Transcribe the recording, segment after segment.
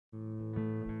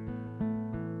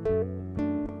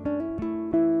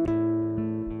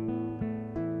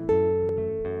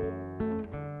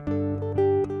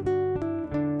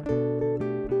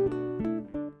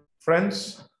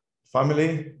Friends,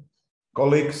 family,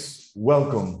 colleagues,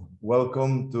 welcome.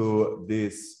 Welcome to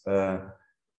this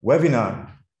webinar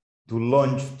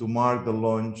to mark the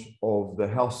launch of the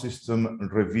health system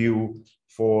review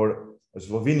for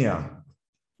Slovenia.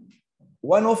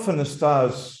 One often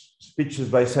starts speeches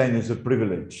by saying it's a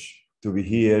privilege to be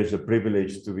here, it's a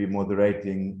privilege to be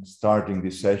moderating, starting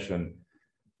this session.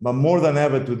 But more than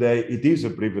ever today, it is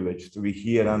a privilege to be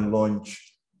here and launch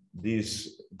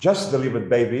this just delivered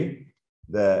baby,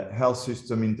 the health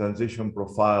system in transition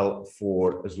profile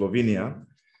for Slovenia.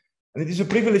 And it is a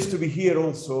privilege to be here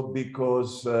also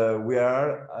because we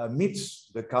are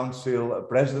amidst the Council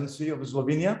presidency of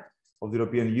Slovenia, of the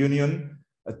European Union.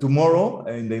 Tomorrow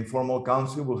in the informal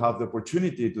council, we'll have the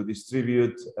opportunity to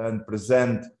distribute and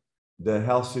present the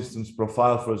health systems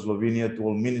profile for Slovenia to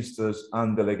all ministers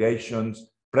and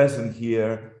delegations present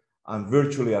here and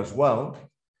virtually as well.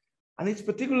 And it's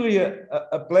particularly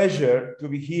a pleasure to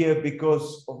be here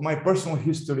because of my personal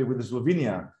history with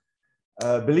Slovenia.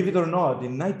 Believe it or not,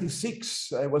 in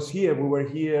 '96, I was here. We were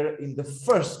here in the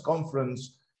first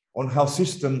conference on health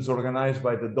systems organized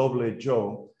by the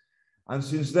WHO. And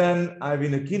since then, I've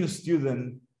been a keen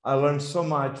student. I learned so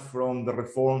much from the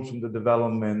reforms and the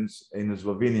developments in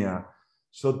Slovenia.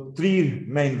 So 3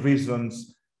 main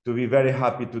reasons to be very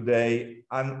happy today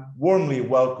and warmly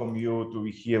welcome you to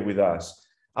be here with us.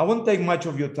 I won't take much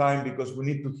of your time because we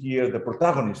need to hear the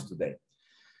protagonists today.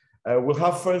 We'll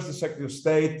have first the Secretary of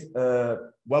State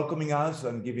welcoming us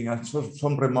and giving us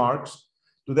some remarks,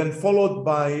 to then followed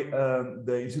by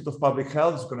the Institute of Public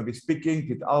Health is going to be speaking,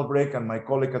 Tit Albreht and my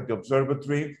colleague at the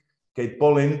Observatory, Katherine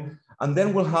Polin. And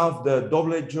then we'll have the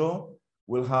WHO,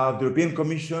 we'll have the European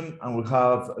Commission, and we'll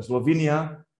have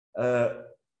Slovenia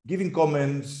giving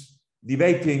comments,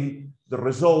 debating the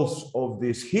results of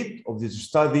this hit, of this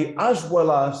study, as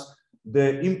well as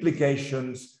the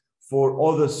implications for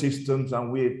other systems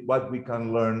and what we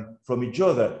can learn from each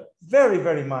other. Very,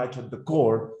 very much at the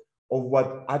core of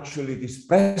what actually this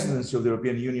presidency of the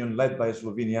European Union led by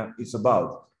Slovenia is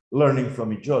about, learning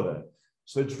from each other.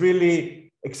 So it's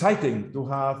really exciting to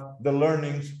have the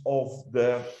learnings of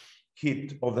the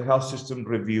hit of the health system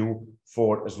review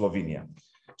for Slovenia.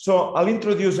 So I'll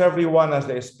introduce everyone as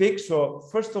they speak. So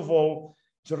first of all,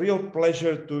 it's a real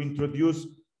pleasure to introduce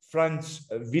Franz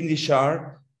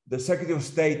Windischar, the Secretary of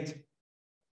State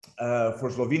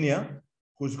for Slovenia,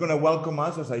 who's going to welcome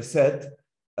us, as I said.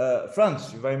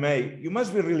 Franz, if I may, you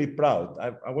must be really proud.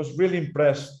 I was really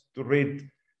impressed to read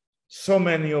so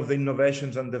many of the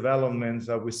innovations and developments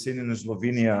that we've seen in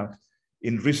Slovenia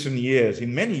in recent years,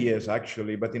 in many years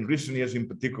actually, but in recent years in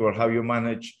particular, how you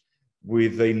manage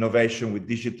with the innovation, with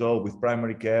digital, with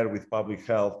primary care, with public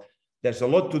health. There's a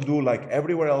lot to do, like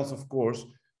everywhere else, of course,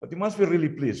 but you must be really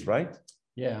pleased, right?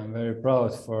 Yeah, I'm very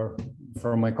proud for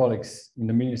my colleagues in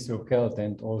the Ministry of Health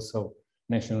and also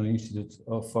National Institute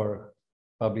for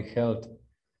Public Health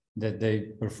that they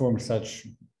perform such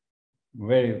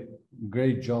very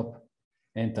great job.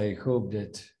 And I hope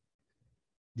that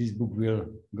this book will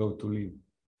go to live.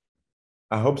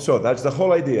 I hope so. That's the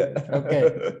whole idea.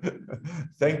 Okay.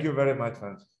 Thank you very much,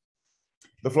 Franz.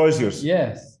 The floor is yours.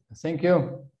 Yes, thank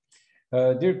you.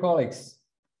 Dear colleagues,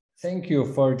 thank you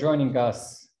for joining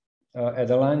us at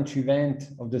the launch event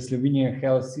of the Slovenian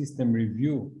Health System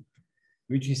Review,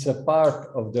 which is a part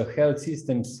of the Health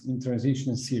Systems in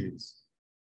Transition series.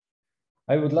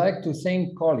 I would like to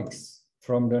thank colleagues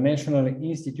from the National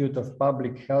Institute of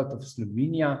Public Health of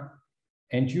Slovenia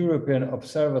and European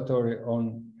Observatory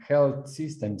on Health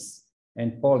Systems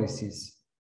and Policies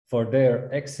for their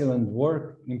excellent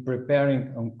work in preparing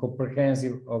a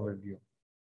comprehensive overview.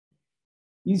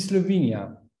 In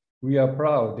Slovenia, we are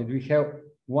proud that we have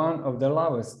one of the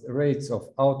lowest rates of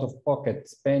out-of-pocket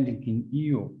spending in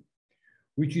EU,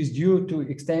 which is due to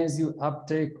extensive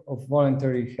uptake of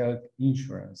voluntary health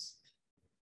insurance.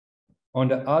 On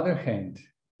the other hand,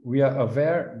 we are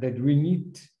aware that we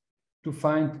need to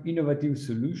find innovative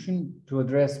solutions to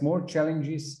address more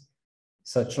challenges,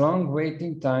 such long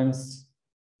waiting times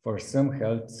for some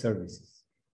health services.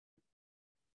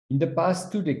 In the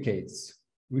past 2 decades,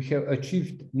 we have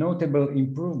achieved notable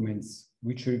improvements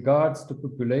with regards to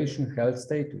population health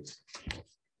status.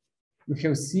 We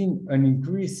have seen an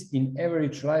increase in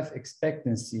average life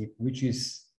expectancy, which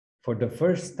is for the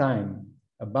first time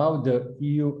above the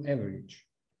EU average.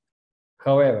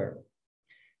 However,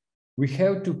 we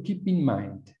have to keep in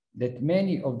mind that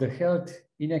many of the health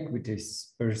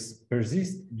inequities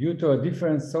persist due to a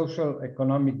different social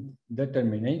economic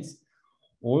determinants,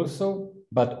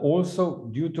 but also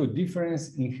due to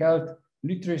difference in health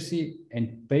literacy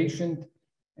and patient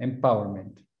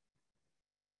empowerment.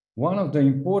 One of the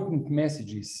important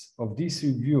messages of this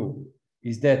review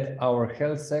is that our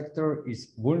health sector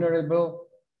is vulnerable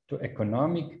to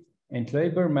economic and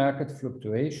labor market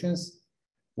fluctuations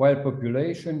while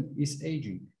population is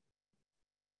aging.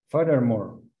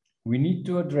 Furthermore, we need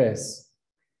to address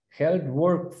health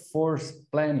workforce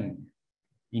planning,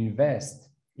 invest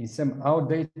in some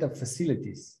outdated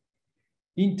facilities,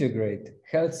 integrate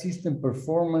health system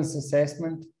performance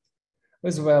assessment,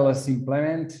 as well as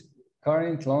implement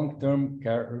current long-term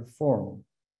care reform.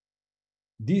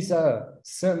 These are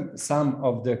some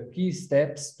of the key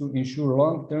steps to ensure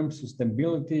long-term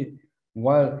sustainability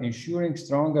while ensuring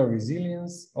stronger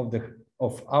resilience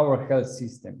of our health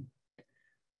system,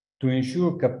 to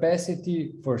ensure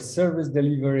capacity for service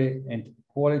delivery and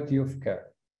quality of care.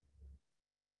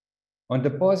 On the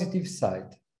positive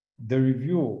side, the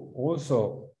review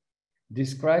also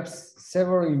describes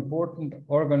several important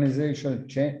organizational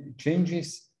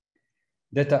changes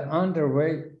that are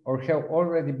underway or have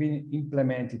already been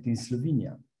implemented in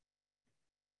Slovenia,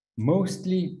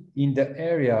 mostly in the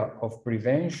area of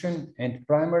prevention and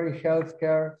primary health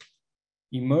care,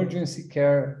 emergency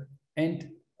care, and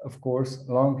of course,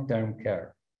 long-term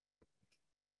care.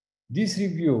 This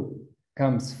review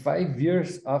comes 5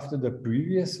 years after the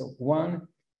previous one,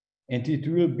 and it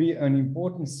will be an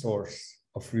important source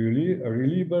of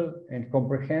reliable and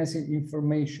comprehensive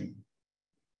information.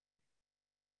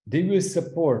 They will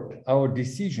support our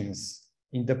decisions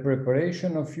in the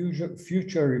preparation of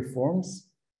future reforms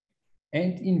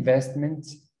and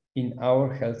investments in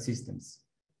our health systems.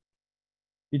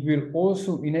 It will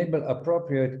also enable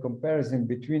appropriate comparison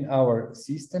between our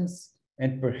systems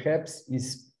and perhaps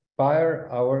inspire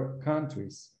our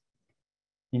countries.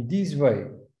 In this way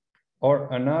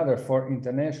or another, for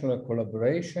international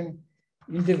collaboration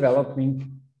in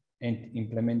developing and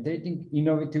implementing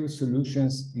innovative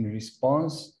solutions in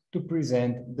response to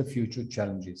present the future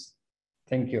challenges.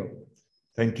 Thank you.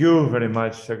 Thank you very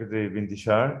much, Secretary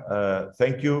Bintishar.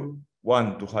 Thank you,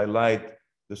 one, to highlight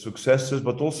the successes,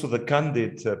 but also the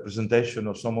candid presentation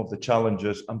of some of the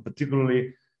challenges, and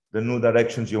particularly the new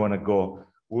directions you want to go.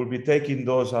 We'll be taking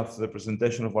those after the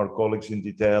presentation of our colleagues in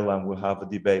detail, and we'll have a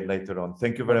debate later on.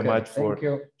 Thank you very much for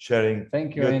sharing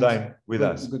your time with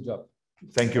us. Good job.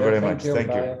 Thank you very much. Thank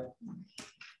you.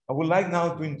 I would like now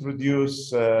to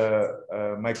introduce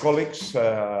my colleagues.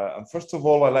 And first of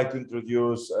all, I'd like to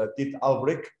introduce Tit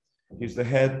Albreht. He's the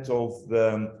head of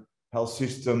the Health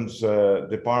Systems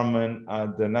Department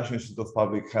at the National Institute of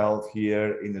Public Health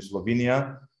here in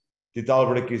Slovenia. Tit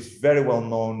Albreht is very well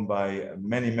known by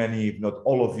many, if not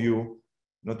all of you,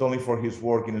 not only for his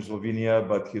work in Slovenia,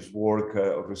 but his work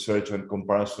of research and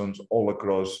comparisons all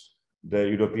across the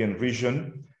European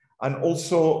region. And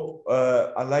also,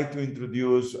 I'd like to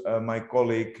introduce my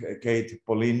colleague, Katherine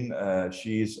Polin.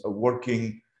 She is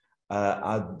working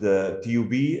at the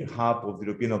TUB hub of the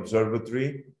European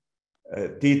Observatory.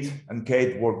 Tit and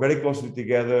Kate work very closely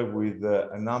together with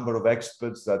a number of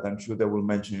experts that I'm sure they will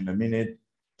mention in a minute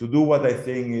to do what I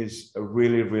think is a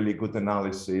really good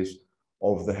analysis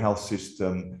of the health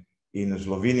system in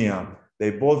Slovenia. They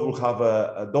both will have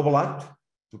a double act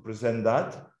to present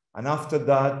that. And after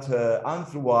that, and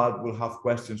throughout, we'll have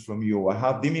questions from you. I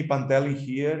have Dimi Pantelli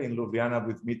here in Ljubljana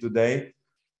with me today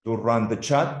to run the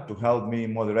chat, to help me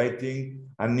moderating,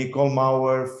 and Nicole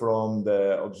Mauer from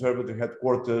the Observatory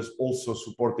headquarters also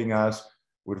supporting us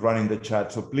with running the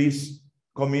chat. So please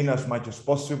come in as much as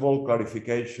possible,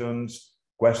 clarifications,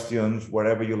 questions,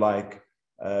 wherever you like,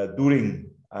 during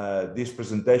these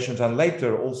presentations, and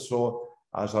later also,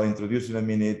 as I'll introduce in a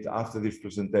minute, after these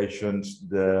presentations,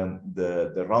 the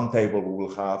roundtable we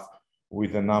will have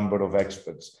with a number of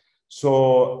experts.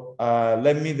 So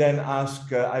let me then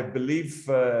ask, I believe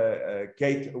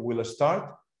Kate will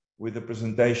start with the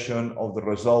presentation of the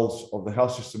results of the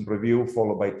health system review,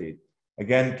 followed by Tit.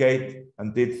 Again, Kate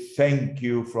and Tit, thank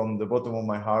you from the bottom of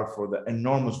my heart for the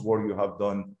enormous work you have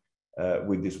done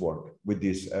with this work, with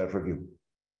this review.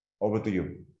 Over to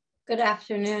you. Good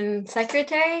afternoon,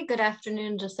 Secretary. Good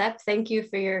afternoon, Giuseppe. Thank you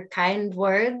for your kind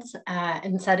words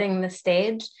in setting the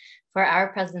stage for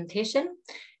our presentation.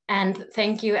 And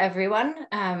thank you, everyone.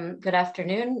 Good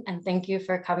afternoon, and thank you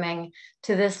for coming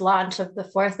to this launch of the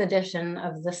 4th edition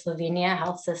of the Slovenia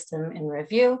Health System in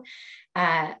Review,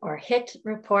 or HIT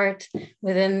report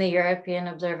within the European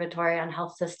Observatory on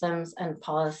Health Systems and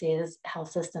Policies,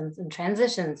 Health Systems in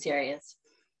Transition series,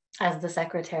 as the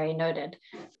Secretary noted.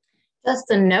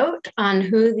 Just a note on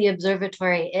who the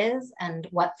Observatory is and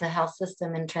what the Health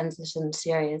System in Transition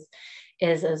series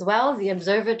is as well. The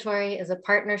Observatory is a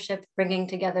partnership bringing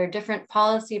together different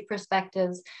policy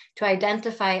perspectives to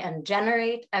identify and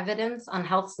generate evidence on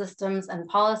health systems and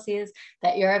policies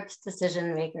that Europe's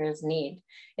decision makers need.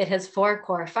 It has 4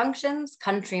 core functions: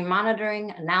 country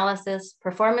monitoring, analysis,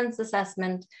 performance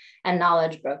assessment, and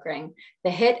knowledge brokering.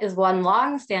 The HIT is one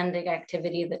long-standing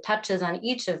activity that touches on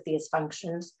each of these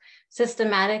functions,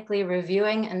 systematically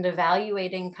reviewing and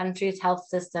evaluating countries' health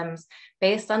systems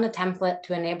based on a template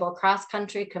to enable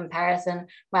cross-country comparison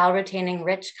while retaining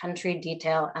rich country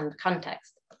detail and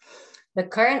context. The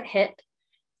current HIT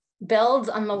builds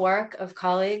on the work of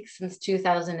colleagues since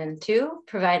 2002,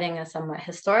 providing a somewhat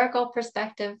historical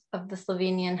perspective of the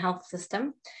Slovenian health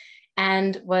system,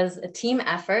 and was a team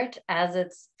effort, as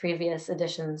its previous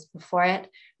editions before it,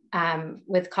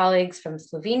 with colleagues from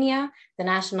Slovenia, the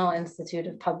National Institute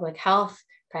of Public Health,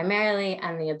 primarily,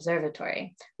 and the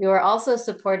Observatory. We were also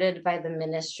supported by the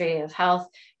Ministry of Health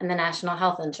and the National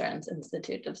Health Insurance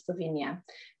Institute of Slovenia.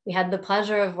 We had the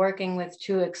pleasure of working with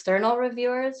 2 external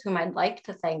reviewers whom I'd like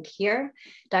to thank here,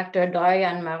 Dr.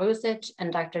 Dorian Marusic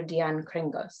and Dr. Dian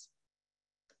Kringos.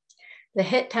 The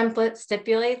HIT template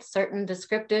stipulates certain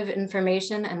descriptive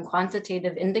information and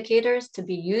quantitative indicators to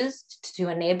be used to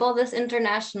enable this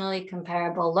internationally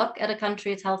comparable look at a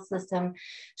country's health system,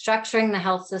 structuring the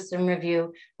health system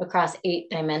review across 8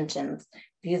 dimensions.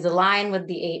 These align with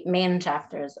the 8 main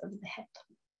chapters of the HIT.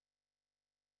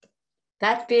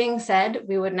 That being said,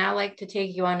 we would now like to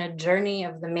take you on a journey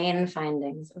of the main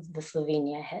findings of the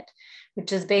Slovenia HIT,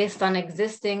 which is based on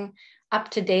existing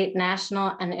up-to-date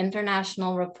national and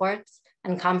international reports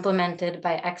and complemented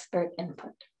by expert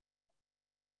input.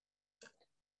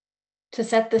 To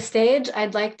set the stage,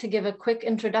 I'd like to give a quick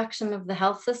introduction of the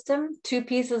health system. 2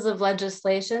 pieces of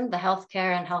legislation, the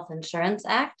Healthcare and Health Insurance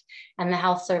Act and the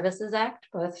Health Services Act,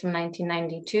 both from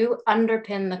 1992,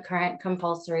 underpin the current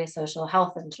compulsory social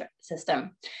health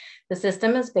system. The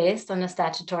system is based on a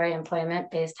statutory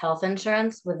employment-based health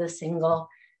insurance with a single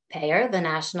payer, the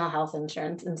National Health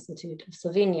Insurance Institute of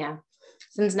Slovenia.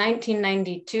 Since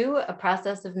 1992, a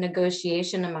process of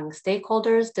negotiation among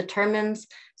stakeholders determines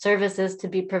services to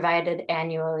be provided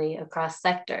annually across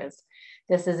sectors.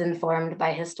 This is informed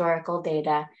by historical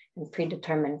data and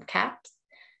predetermined caps.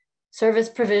 Service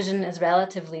provision is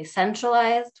relatively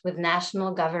centralized, with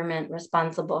national government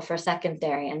responsible for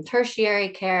secondary and tertiary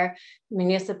care.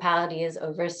 Municipalities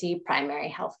oversee primary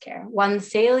health care. One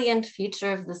salient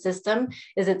feature of the system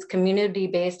is its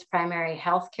community-based primary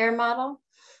health care model,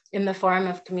 in the form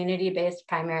of community-based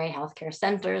primary healthcare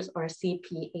centers, or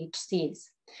CPHCs.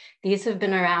 These have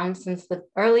been around since the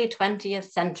early 20th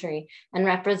century and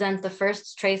represent the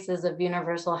first traces of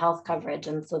universal health coverage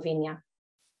in Slovenia.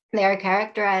 They are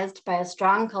characterized by a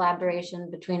strong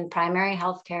collaboration between primary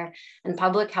healthcare and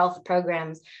public health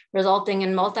programs, resulting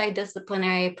in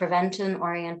multidisciplinary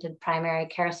prevention-oriented primary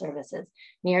care services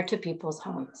near to people's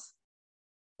homes.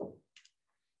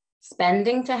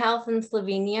 Spending to health in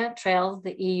Slovenia trails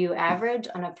the EU average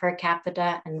on a per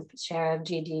capita and share of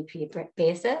GDP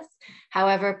basis.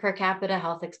 However, per capita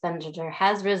health expenditure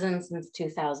has risen since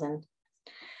 2000.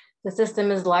 The system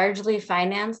is largely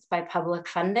financed by public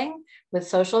funding, with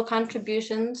social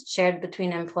contributions shared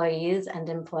between employees and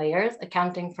employers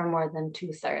accounting for more than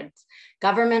 2/3.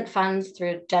 Government funds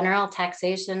through general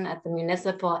taxation at the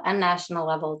municipal and national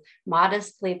levels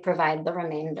modestly provide the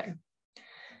remainder.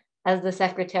 As the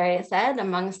Secretary said,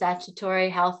 among statutory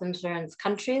health insurance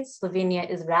countries, Slovenia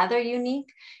is rather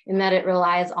unique in that it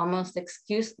relies almost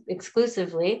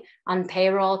exclusively on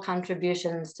payroll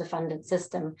contributions to fund its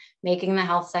system, making the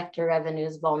health sector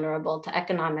revenues vulnerable to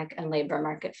economic and labor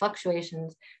market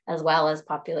fluctuations, as well as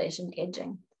population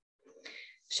aging.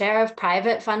 Share of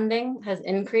private funding has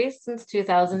increased since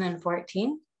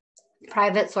 2014.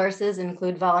 Private sources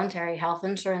include voluntary health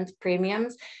insurance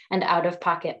premiums and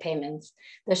out-of-pocket payments.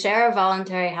 The share of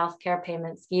voluntary healthcare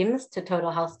payment schemes to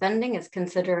total health spending is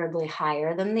considerably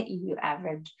higher than the EU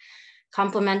average.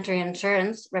 Complementary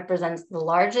insurance represents the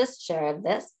largest share of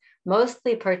this,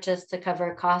 mostly purchased to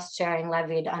cover cost sharing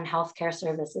levied on healthcare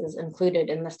services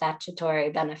included in the statutory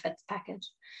benefits package.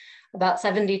 About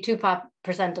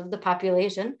 72% of the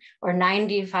population, or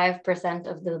 95%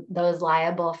 of those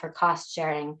liable for cost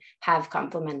sharing, have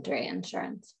complementary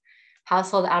insurance.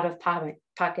 Household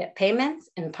out-of-pocket payments,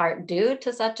 in part due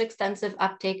to such extensive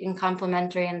uptake in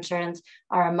complementary insurance,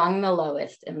 are among the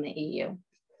lowest in the EU.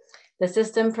 The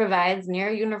system provides near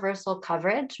universal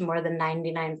coverage, more than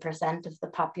 99% of the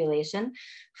population,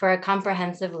 for a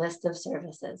comprehensive list of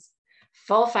services.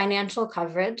 Full financial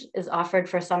coverage is offered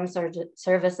for some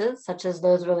services, such as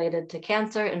those related to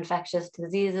cancer, infectious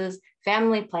diseases,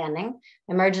 family planning,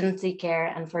 emergency care,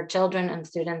 and for children and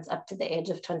students up to the age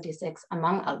of 26,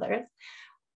 among others.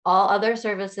 All other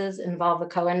services involve a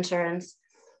co-insurance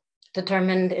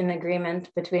determined in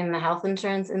agreement between the Health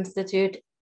Insurance Institute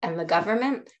and the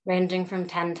government, ranging from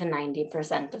 10 to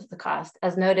 90% of the cost.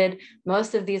 As noted,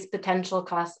 most of these potential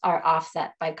costs are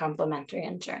offset by complementary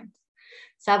insurance.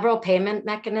 Several payment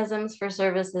mechanisms for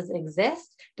services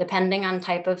exist, depending on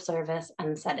type of service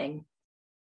and setting.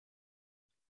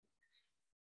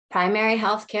 Primary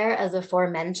healthcare, as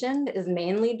aforementioned, is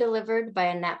mainly delivered by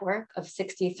a network of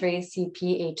 63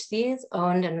 CPHCs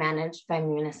owned and managed by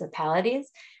municipalities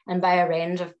and by a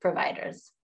range of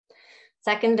providers.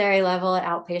 Secondary level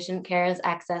outpatient care is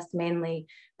accessed mainly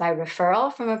by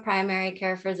referral from a primary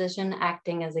care physician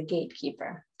acting as a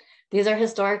gatekeeper. These are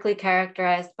historically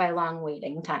characterized by long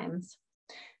waiting times.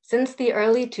 Since the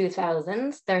early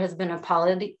 2000s, there has been a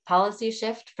policy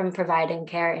shift from providing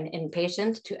care in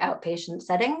inpatient to outpatient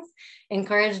settings,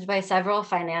 encouraged by several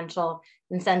financial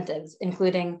incentives,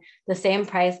 including the same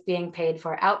price being paid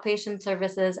for outpatient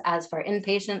services as for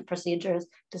inpatient procedures,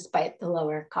 despite the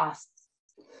lower costs.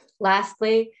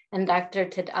 Lastly, and Dr.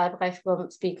 Tit Albrecht will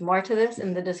speak more to this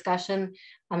in the discussion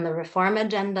on the reform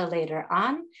agenda later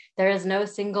on, there is no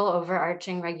single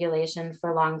overarching regulation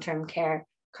for long-term care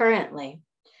currently.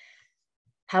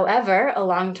 However, a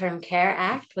Long-Term Care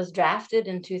Act was drafted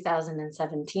in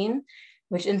 2017,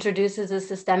 which introduces a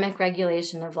systemic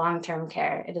regulation of long-term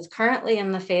care. It is currently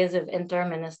in the phase of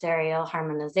interministerial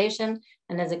harmonization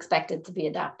and is expected to be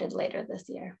adopted later this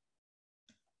year.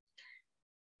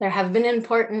 There have been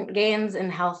important gains in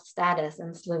health status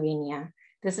in Slovenia.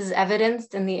 This is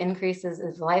evidenced in the increases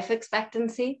in life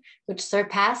expectancy, which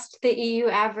surpassed the EU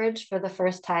average for the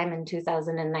first time in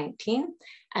 2019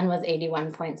 and was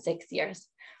 81.6 years.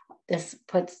 This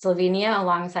puts Slovenia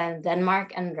alongside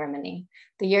Denmark and Germany.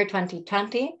 The year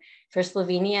 2020 for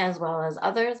Slovenia, as well as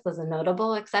others, was a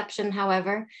notable exception,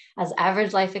 however, as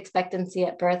average life expectancy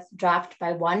at birth dropped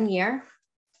by 1 year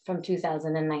from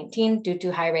 2019 due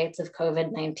to high rates of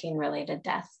COVID-19 related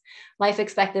deaths. Life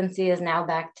expectancy is now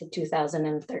back to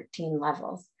 2013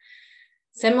 levels.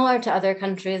 Similar to other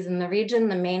countries in the region,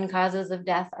 the main causes of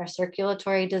death are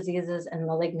circulatory diseases and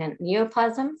malignant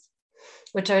neoplasms,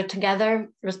 which are together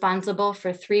responsible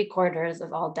for 3/4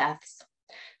 of all deaths.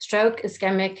 Stroke,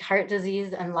 ischemic heart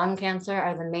disease, and lung cancer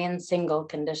are the main single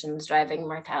conditions driving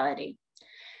mortality.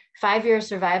 5-year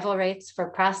survival rates for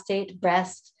prostate,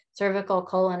 breast, cervical,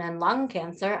 colon, and lung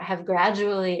cancer have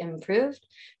gradually improved.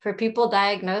 For people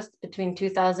diagnosed between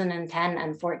 2010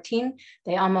 and 14,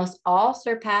 they almost all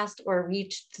surpassed or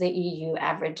reached the EU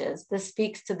averages. This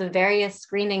speaks to the various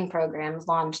screening programs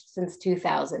launched since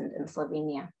 2000 in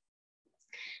Slovenia.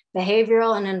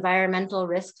 Behavioral and environmental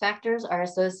risk factors are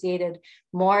associated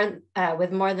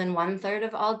with more than 1/3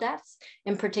 of all deaths.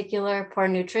 In particular, poor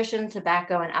nutrition,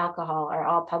 tobacco, and alcohol are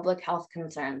all public health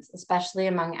concerns, especially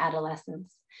among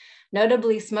adolescents.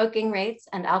 Notably, smoking rates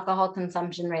and alcohol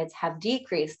consumption rates have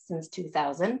decreased since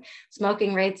 2000,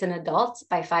 smoking rates in adults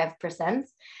by 5%,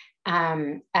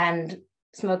 and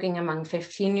smoking among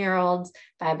 15-year-olds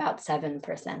by about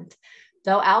 7%,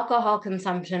 though alcohol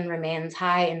consumption remains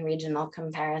high in regional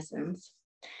comparisons.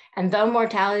 And though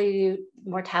mortality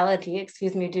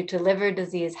due to liver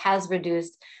disease has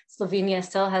reduced, Slovenia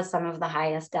still has some of the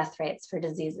highest death rates for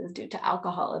diseases due to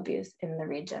alcohol abuse in the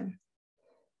region.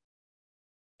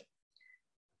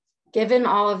 Given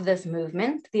all of this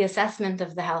movement, the assessment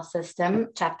of the health system,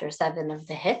 Chapter 7 of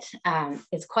the HIT,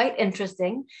 is quite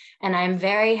interesting, and I'm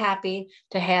very happy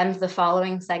to hand the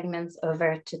following segments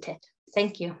over to Tit.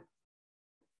 Thank you.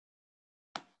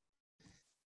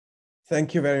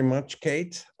 Thank you very much,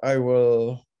 Kate. I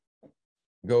will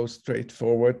go straight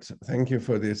forward. Thank you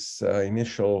for this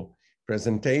initial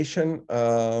presentation.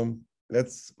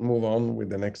 Let's move on with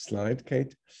the next slide,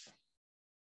 Kate.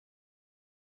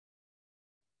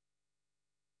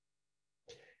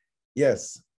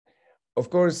 Yes, of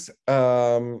course,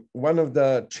 one of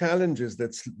the challenges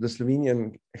that the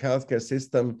Slovenian healthcare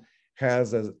system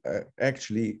has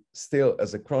actually still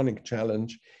as a chronic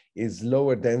challenge is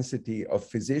lower density of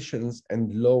physicians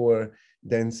and lower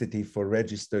density for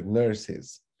registered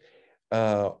nurses.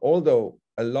 Although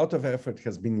a lot of effort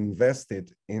has been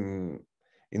invested in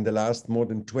the last more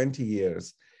than 20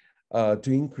 years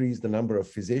to increase the number of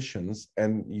physicians,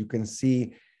 and you can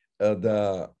see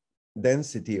the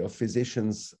density of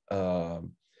physicians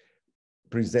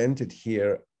presented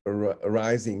here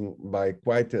rising by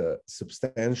quite a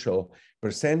substantial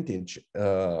percentage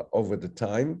over the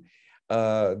time.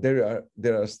 There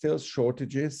are still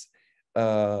shortages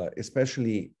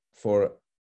especially for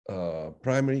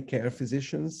primary care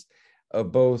physicians,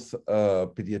 both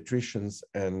pediatricians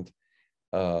and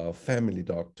family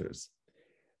doctors.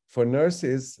 For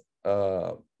nurses,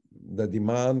 the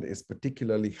demand is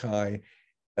particularly high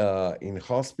in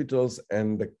hospitals,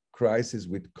 and the crisis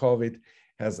with COVID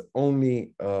has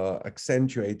only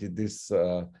accentuated this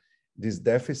this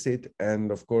deficit,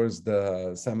 and of course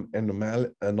some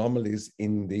anomalies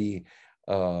in the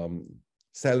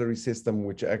salary system,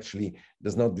 which actually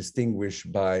does not distinguish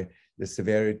by the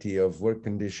severity of work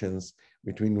conditions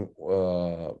between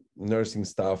nursing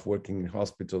staff working in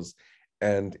hospitals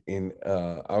and in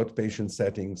outpatient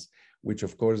settings, which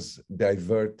of course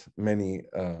divert many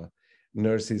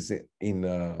nurses in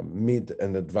mid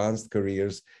and advanced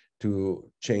careers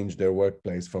to change their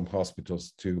workplace from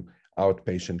hospitals to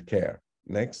outpatient care.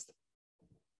 Next.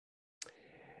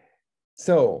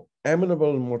 So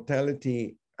amenable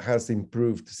mortality has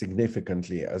improved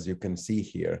significantly, as you can see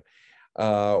here.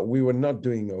 We were not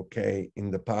doing okay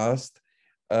in the past.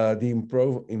 The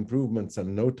improvements are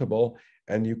notable,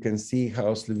 and you can see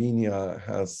how Slovenia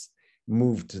has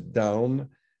moved down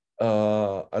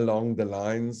along the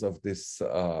lines of this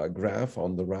graph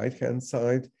on the right-hand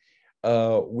side,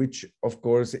 which of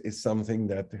course is something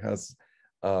that has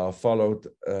followed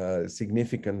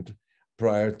significant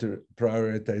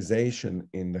prioritization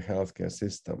in the healthcare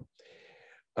system.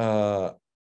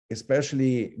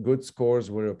 Especially good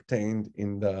scores were obtained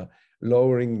in the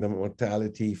lowering the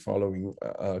mortality following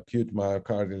acute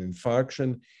myocardial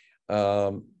infarction.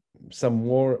 Some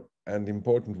more and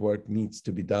important work needs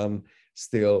to be done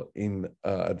still in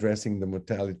addressing the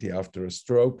mortality after a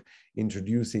stroke,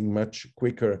 introducing much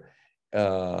quicker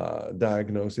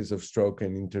diagnosis of stroke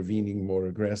and intervening more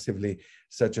aggressively,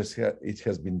 such as it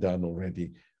has been done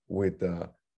already with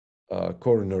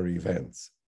coronary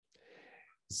events.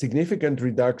 Significant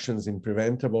reductions in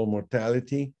preventable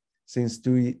mortality since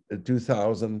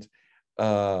 2000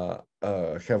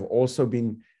 have also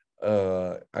been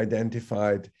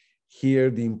identified. Here,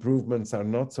 the improvements are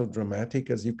not so dramatic.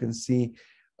 As you can see,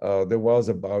 there was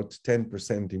about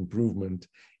 10% improvement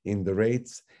in the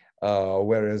rates,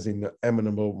 whereas in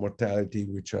amenable mortality,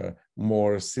 which are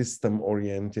more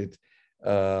system-oriented,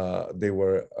 they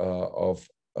were of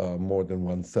more than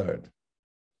 1/3.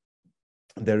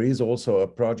 There is also a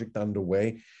project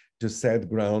underway to set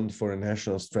ground for a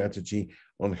national strategy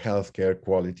on healthcare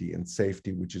quality and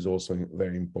safety, which is also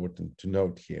very important to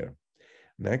note here.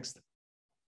 Next.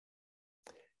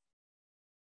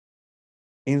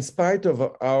 In spite of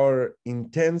our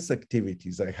intense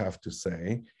activities, I have to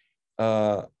say,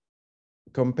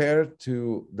 compared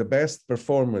to the best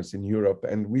performers in Europe,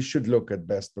 and we should look at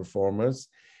best performers,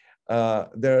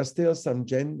 there are still some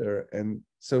gender and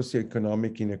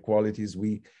socioeconomic inequalities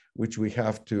which we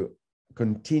have to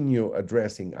continue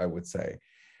addressing, I would say.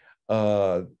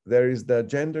 There is the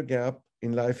gender gap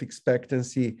in life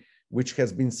expectancy, which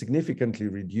has been significantly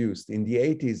reduced. In the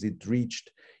 80s, it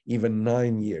reached even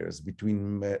 9 years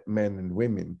between men and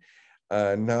women.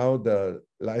 Now the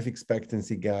life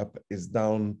expectancy gap is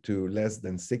down to less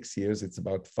than 6 years. It's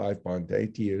about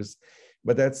 5.8 years,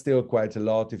 but that's still quite a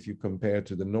lot if you compare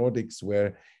to the Nordics,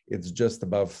 where it's just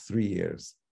above 3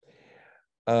 years.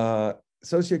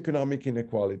 Socioeconomic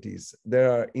inequalities. There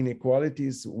are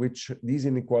inequalities these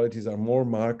inequalities are more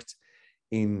marked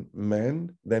in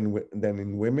men than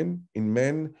in women. In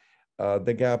men,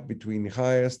 the gap between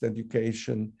highest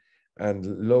education and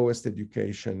lowest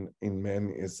education in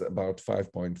men is about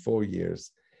 5.4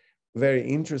 years. Very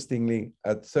interestingly,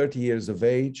 at 30 years of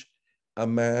age, a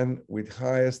man with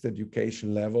highest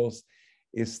education levels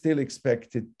is still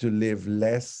expected to live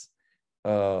less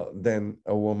than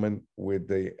a woman with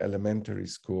the elementary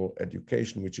school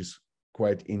education, which is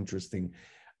quite interesting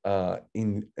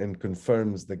and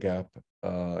confirms the gap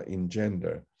in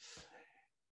gender.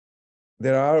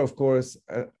 There are, of course,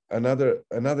 another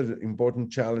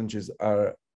important challenges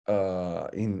are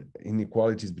in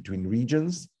inequalities between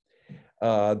regions.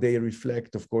 They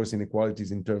reflect, of course,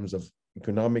 inequalities in terms of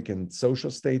economic and social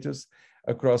status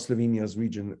across Slovenia's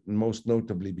region, most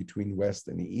notably between West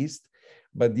and East.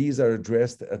 But these are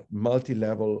addressed at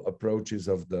multi-level approaches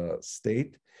of the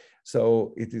state.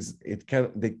 So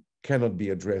they cannot be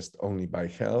addressed only by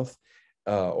health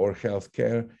or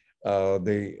healthcare.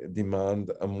 They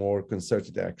demand a more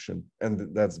concerted action,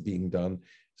 and that's being done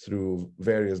through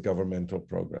various governmental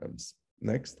programs.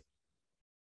 Next.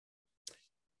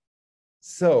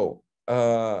 So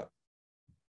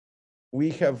we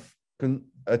have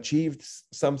achieved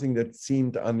something that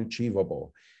seemed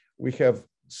unachievable. We have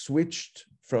switched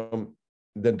from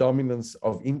the dominance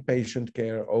of inpatient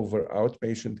care over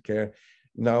outpatient care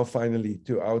now finally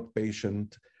to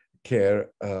outpatient care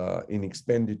in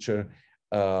expenditure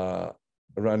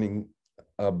running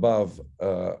above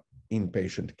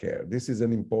inpatient care. This is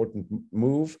an important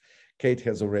move. Kate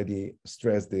has already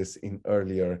stressed this in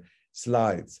earlier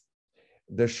slides.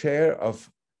 The share of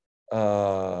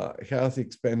health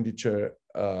expenditure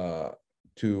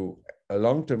to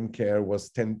long-term care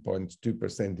was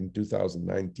 10.2% in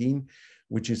 2019,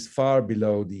 which is far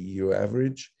below the EU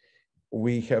average.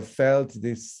 We have felt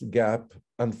this gap,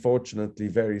 unfortunately,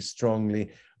 very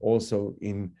strongly also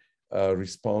in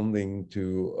responding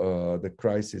to the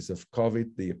crisis of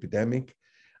COVID, the epidemic.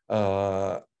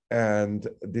 And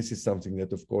this is something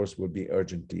that, of course, will be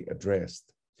urgently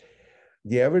addressed.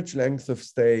 The average length of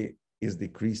stay is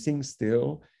decreasing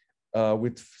still.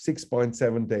 With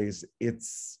 6.7 days,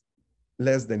 it's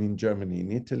less than in Germany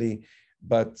and Italy,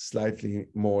 but slightly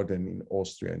more than in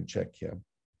Austria and Czechia.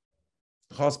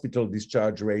 Hospital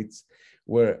discharge rates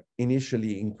were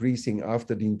initially increasing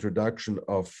after the introduction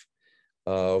of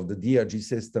the DRG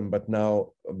system, but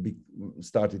now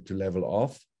started to level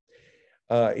off.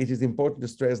 It is important to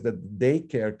stress that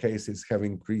daycare cases have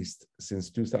increased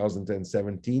since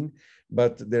 2017,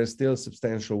 but there's still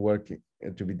substantial work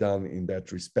to be done in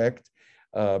that respect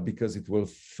because it will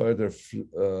further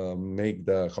make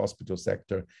the hospital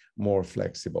sector more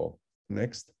flexible.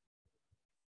 Next.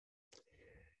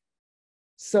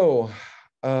 So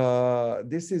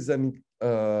this is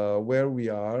where we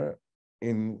are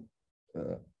in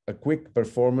a quick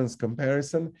performance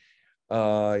comparison,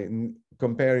 in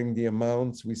comparing the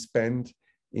amounts we spend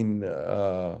in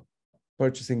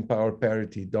purchasing power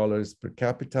parity dollars per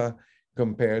capita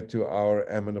compared to our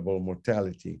amenable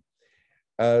mortality.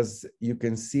 As you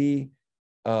can see,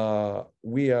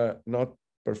 we are not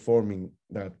performing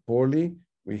that poorly.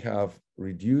 We have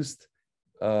reduced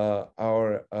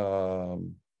our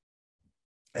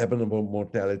amenable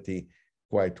mortality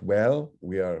quite well.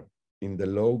 We are in the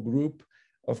low group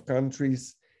of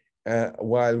countries,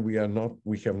 while we have not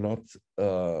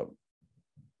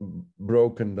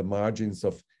broken the margins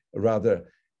of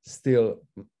rather still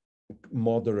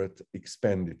moderate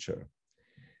expenditure.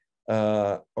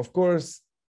 Of course,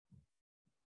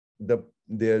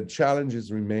 the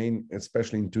challenges remain,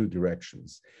 especially in two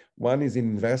directions. One is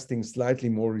investing slightly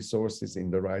more resources in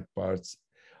the right parts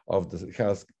of the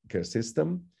healthcare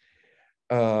system.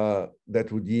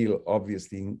 That would yield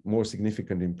obviously more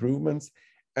significant improvements.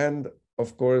 And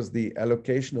of course, the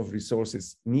allocation of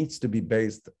resources needs to be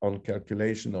based on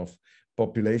calculation of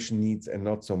population needs and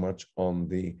not so much on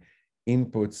the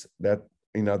inputs that,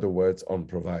 in other words, on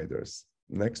providers.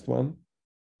 Next one.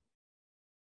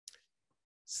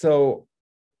 So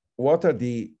what are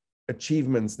the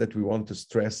achievements that we want to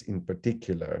stress in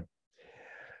particular?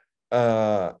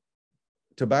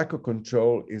 Tobacco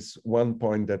control is one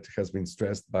point that has been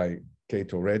stressed by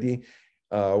Kate already.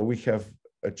 We have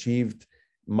achieved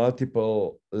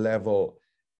multiple level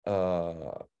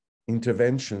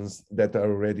interventions that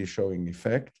are already showing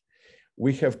effect.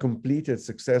 We have completed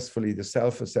successfully the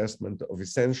self-assessment of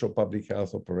essential public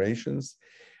health operations.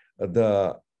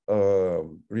 The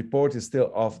report is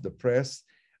still off the press,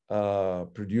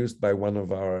 produced by one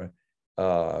of our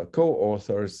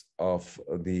co-authors of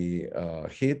the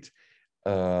HIT,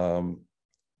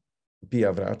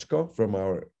 Pia Vrachko, from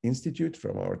our institute,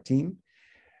 from our team.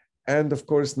 And of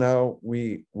course, now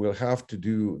we will have to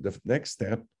do the next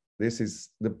step. This is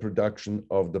the production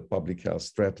of the public health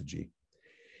strategy.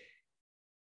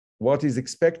 What is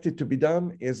expected to be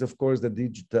done is, of course, the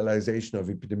digitalization of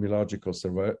epidemiological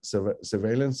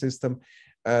surveillance system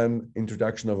and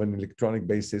introduction of an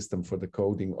electronic-based system for the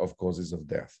coding of causes of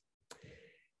death.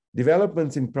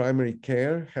 Developments in primary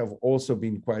care have also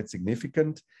been quite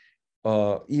significant,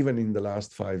 even in the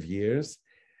last 5 years.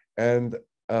 And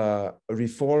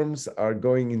reforms are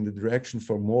going in the direction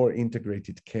for more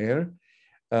integrated care,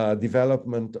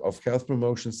 development of health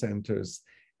promotion centers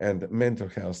and mental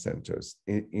health centers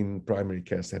in primary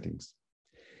care settings.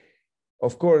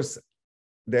 Of course,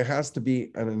 there has to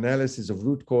be an analysis of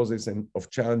root causes and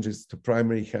of challenges to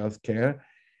primary health care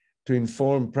to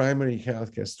inform primary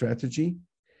healthcare strategy,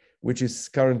 which is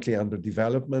currently under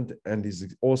development and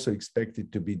is also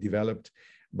expected to be developed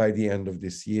by the end of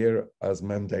this year as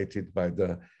mandated by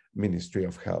the Ministry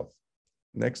of Health.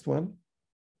 Next one.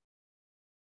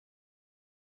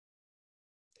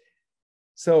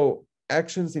 So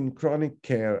actions in chronic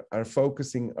care are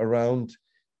focusing around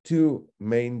two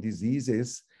main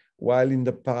diseases, while in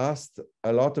the past,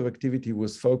 a lot of activity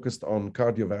was focused on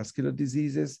cardiovascular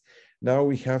diseases. Now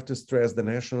we have to stress the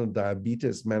National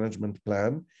Diabetes Management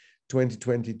Plan,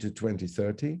 2020 to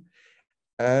 2030.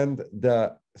 and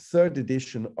the third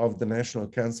edition of the National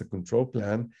Cancer Control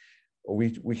Plan.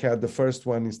 We had the first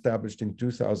one established in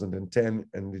 2010,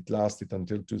 and it lasted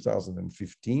until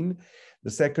 2015.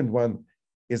 The second one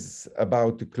is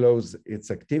about to close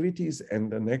its activities,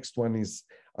 and the next one is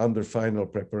under final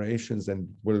preparations and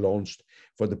will launched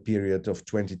for the period of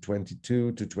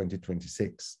 2022 to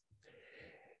 2026.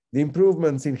 The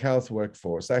improvements in health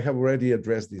workforce. I have already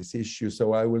addressed this issue,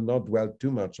 so I will not dwell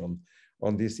too much on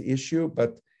this issue,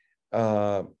 but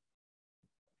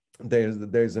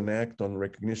there's an act on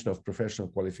recognition of professional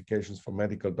qualifications for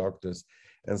medical doctors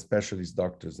and specialist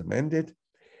doctors amended.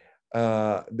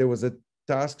 There was a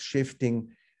task shifting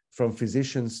from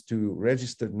physicians to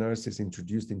registered nurses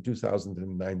introduced in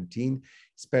 2019,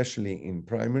 especially in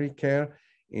primary care,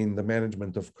 in the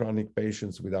management of chronic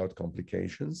patients without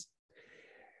complications.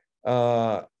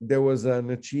 There was an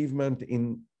achievement in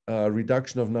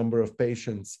reduction of number of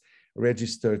patients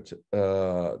registered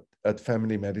at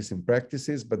family medicine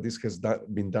practices, but this has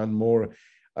been done more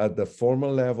at the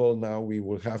formal level. Now we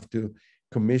will have to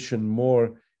commission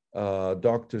more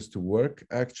doctors to work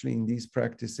actually in these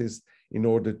practices in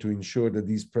order to ensure that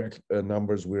these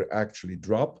numbers will actually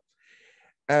drop.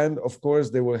 And of course,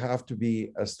 there will have to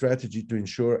be a strategy to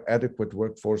ensure adequate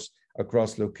workforce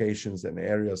across locations and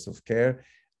areas of care.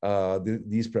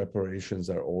 These preparations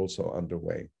are also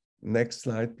underway. Next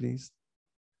slide, please.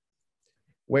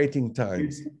 Waiting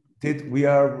times. We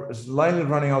are slightly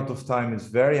running out of time. It's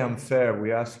very unfair.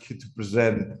 We ask you to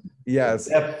present the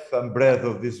depth and breadth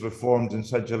of these reforms in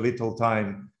such a little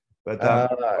time. But I'm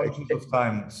conscious of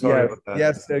time. Sorry about that.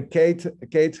 Yes, Kate,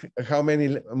 how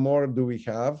many more do we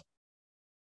have?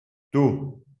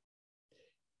 Two.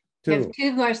 We have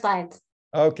 2 more slides.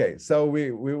 Okay, so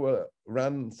we will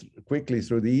run quickly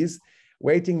through these.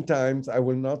 Waiting times, I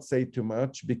will not say too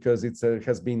much because it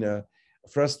has been a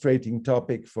frustrating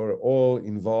topic for all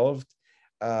involved.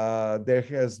 There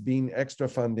has been extra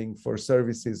funding for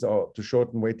services to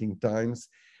shorten waiting times,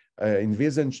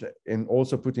 envisaged and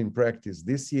also put in practice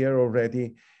this year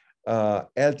already.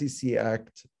 LTC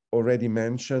Act already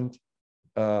mentioned.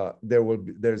 There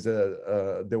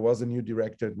was a new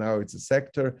directorate. Now it's a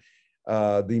sector.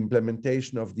 The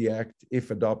implementation of the act,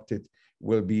 if adopted,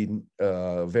 will be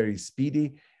very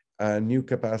speedy. New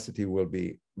capacity will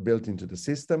be built into the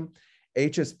system.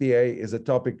 HSPA is a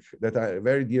topic that is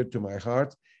very dear to my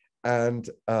heart, and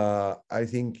I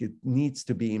think it needs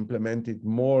to be implemented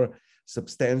more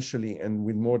substantially and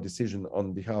with more decision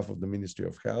on behalf of the Ministry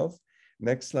of Health.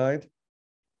 Next slide.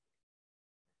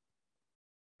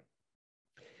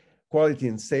 Quality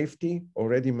and safety,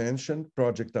 already mentioned,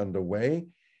 project underway.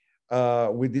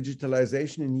 With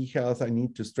digitalization in e-health, I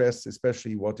need to stress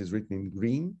especially what is written in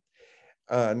green.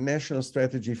 National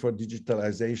strategy for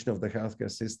digitalization of the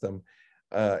healthcare system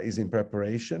is in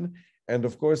preparation. And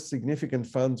of course, significant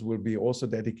funds will be also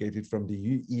dedicated from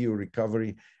the EU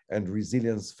Recovery and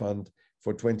Resilience Fund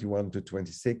for 21 to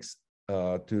 26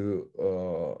 to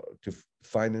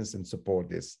finance and support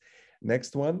this.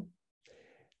 Next one.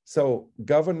 So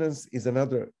governance is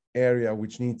another area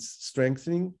which needs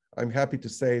strengthening. I'm happy to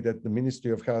say that the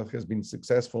Ministry of Health has been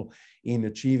successful in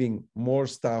achieving more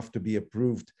staff to be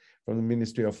approved from the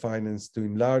Ministry of Finance to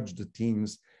enlarge the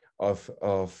teams of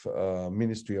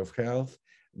Ministry of Health.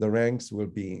 The ranks will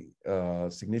be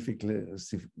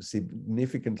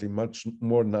significantly much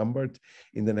more numbered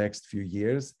in the next few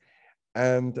years.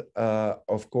 And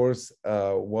of course,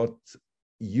 what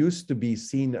used to be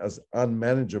seen as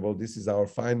unmanageable, this is our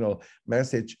final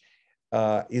message,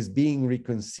 is being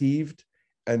reconceived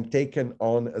and taken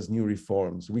on as new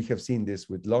reforms. We have seen this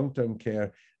with long-term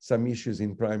care, some issues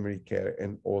in primary care,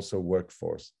 and also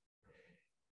workforce.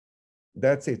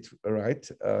 That's it, right,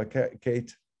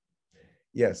 Kate?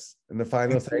 Yes, and the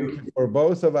final thank you for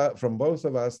from both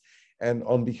of us. And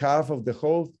on behalf of the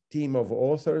whole team of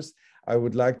authors, I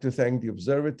would like to thank the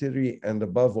Observatory and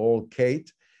above all,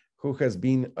 Kate, who has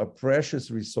been a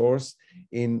precious resource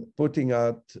in putting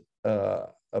up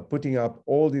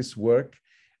all this work,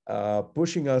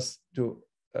 pushing us to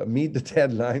meet the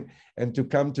deadline and to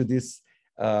come to this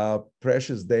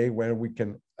precious day where we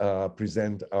can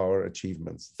present our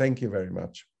achievements. Thank you very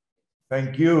much.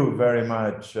 Thank you very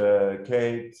much,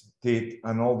 Kate, Tit,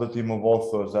 and all the team of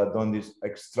authors that have done this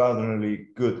extraordinarily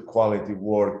good quality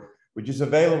work, which is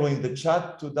available in the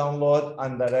chat to download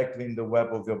and directly in the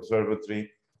web of the Observatory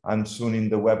and soon in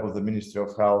the web of the Ministry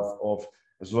of Health of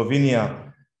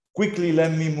Slovenia. Quickly,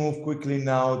 let me move quickly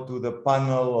now to the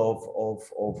panel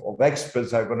of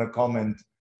experts that are going to comment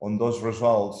on those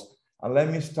results. And let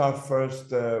me start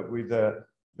first with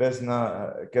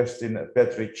Vesna-Kerstin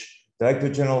Petric, Director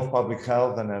General of Public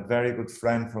Health and a very good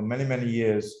friend for many, many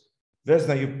years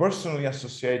Vesna, you personally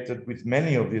associated with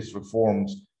many of these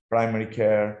reforms, primary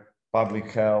care,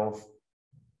 public health,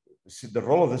 the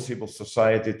role of the civil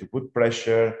society to put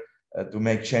pressure, to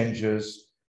make changes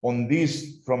on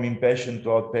this from inpatient to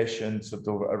outpatient, sort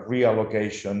of a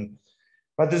reallocation.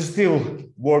 But there's still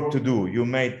work to do. You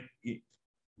made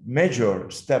major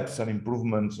steps and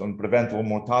improvements on preventable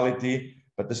mortality,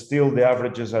 but still the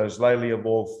averages are slightly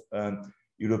above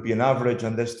European average,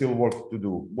 and there's still work to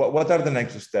do. What are the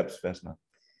next steps, Vesna?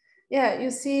 Yeah, you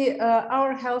see,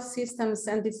 our health systems,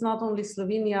 and it's not only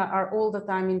Slovenia, are all the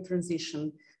time in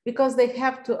transition because they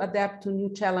have to adapt to new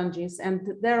challenges, and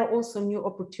there are also new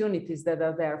opportunities that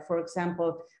are there. For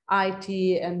example, IT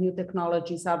and new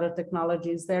technologies, other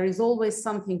technologies, there is always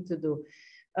something to do.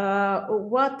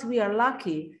 What we are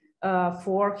lucky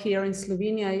for here in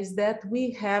Slovenia is that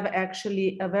we have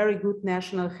actually a very good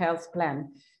national health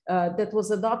plan that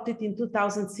was adopted in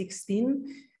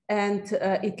 2016, and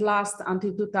it lasts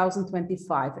until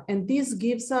 2025. And this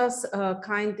gives us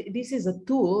this is a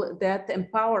tool that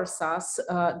empowers us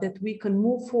that we can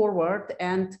move forward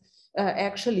and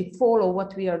actually follow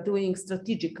what we are doing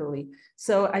strategically.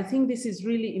 So I think this is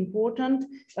really important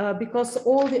because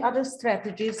all the other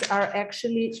strategies are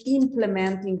actually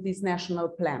implementing this national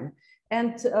plan.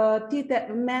 And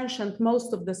Tit mentioned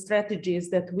most of the strategies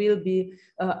that will be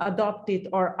adopted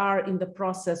or are in the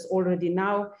process already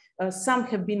now. Some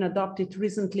have been adopted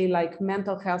recently, like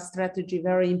mental health strategy,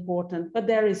 very important. But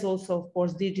there is also, of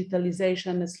course,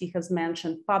 digitalization, as he has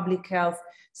mentioned, public health,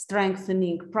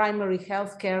 strengthening, primary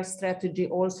healthcare strategy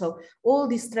also. All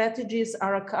these strategies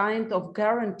are a kind of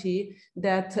guarantee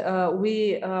that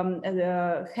we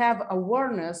have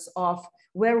awareness of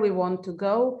where we want to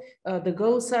go. The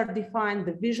goals are defined,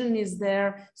 the vision is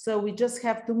there, so we just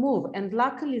have to move. And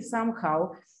luckily,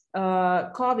 somehow,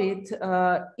 COVID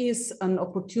is an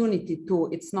opportunity too.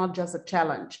 It's not just a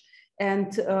challenge.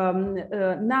 And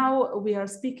now we are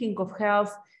speaking of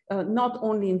health, not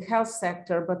only in health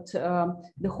sector, but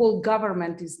the whole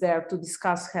government is there to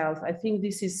discuss health. I think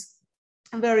this is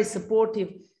very supportive.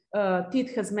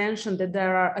 Tit has mentioned that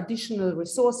there are additional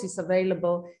resources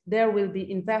available. There will be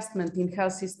investment in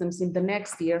health systems in the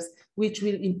next years, which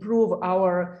will improve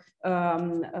our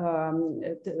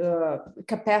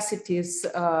capacities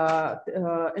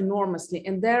enormously.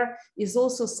 And there is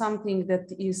also something that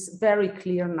is very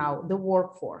clear now, the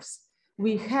workforce.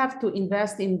 We have to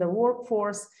invest in the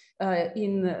workforce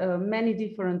in many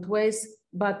different ways,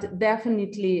 but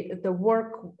definitely the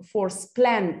workforce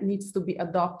plan needs to be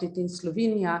adopted in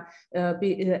Slovenia.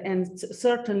 And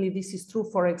certainly this is true,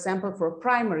 for example, for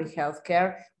primary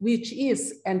healthcare, which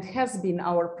is and has been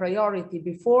our priority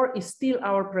before, is still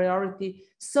our priority.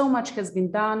 So much has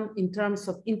been done in terms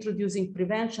of introducing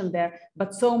prevention there,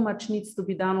 but so much needs to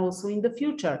be done also in the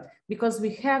future, because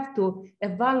we have to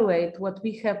evaluate what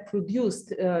we have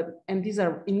produced, and these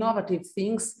are innovative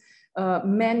things.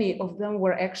 Many of them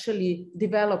were actually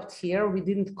developed here. We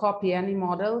didn't copy any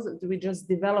models. We just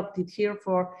developed it here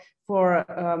for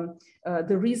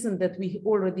the reason that we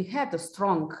already had a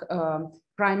strong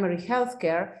primary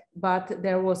healthcare, but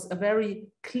there was a very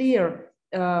clear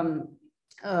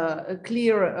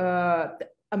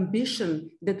ambition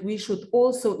that we should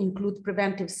also include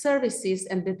preventive services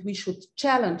and that we should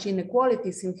challenge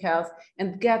inequalities in health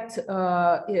and get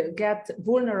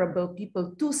vulnerable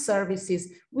people to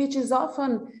services, which is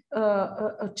often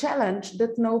a challenge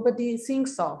that nobody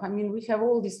thinks of. I mean, we have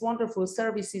all these wonderful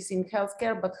services in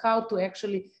healthcare, but how to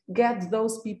actually get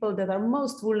those people that are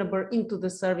most vulnerable into the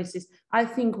services? I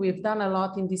think we've done a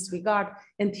lot in this regard.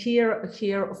 And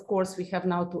here, of course, we have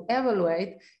now to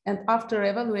evaluate, and after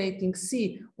evaluating,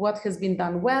 see what has been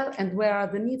done well and where are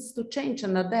the needs to change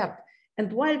and adapt.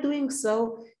 And while doing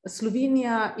so,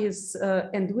 Slovenia is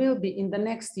and will be in the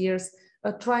next years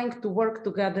trying to work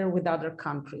together with other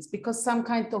countries, because some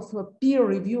kind of a peer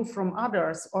review from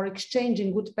others or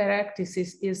exchanging good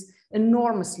practices is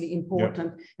enormously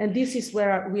important. Yeah. And this is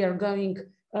where we are going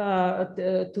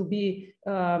to be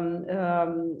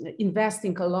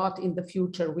investing a lot in the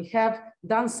future. We have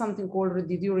done something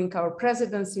already during our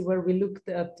presidency where we looked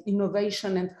at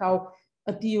innovation and how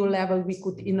at EU level we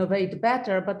could innovate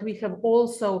better, but we have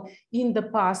also in the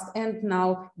past and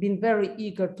now been very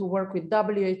eager to work with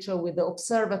WHO, with the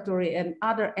Observatory and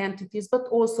other entities, but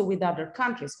also with other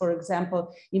countries. For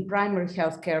example, in primary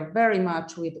healthcare, very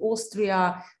much with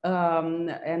Austria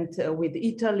and with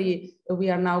Italy. We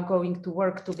are now going to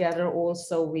work together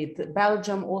also with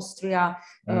Belgium, Austria,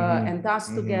 and us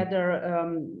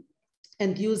together.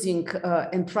 and using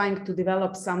and trying to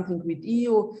develop something with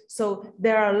EU. So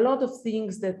there are a lot of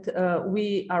things that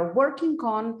we are working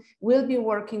on, will be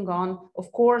working on.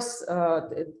 Of course,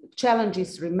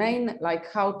 challenges remain, like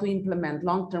how to implement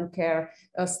long-term care.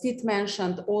 Tit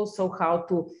mentioned also how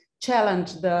to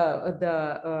challenge the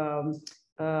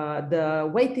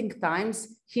waiting times.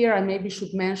 Here, I maybe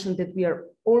should mention that we are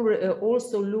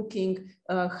also looking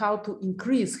how to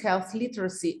increase health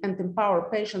literacy and empower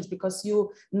patients, because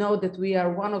you know that we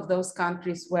are one of those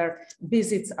countries where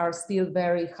visits are still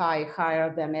very high, higher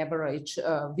than average.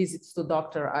 Visits to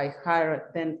doctor are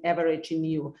higher than average in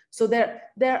EU. So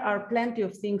there are plenty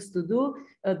of things to do.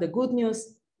 The good news,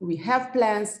 we have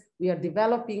plans, we are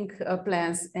developing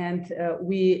plans, and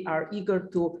we are eager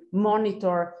to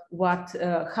monitor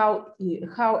how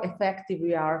effective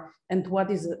we are and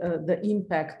what is the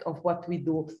impact of what we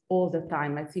do all the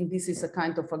time. I think this is a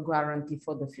kind of a guarantee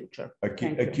for the future. A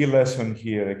key lesson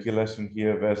here,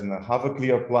 Vesna, have a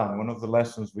clear plan. One of the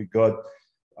lessons we got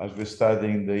as we're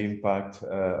studying the impact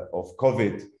of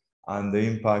COVID and the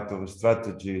impact of the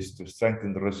strategies to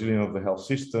strengthen the resilience of the health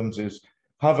systems is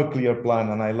have a clear plan.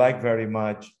 And I like very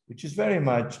much, which is very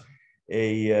much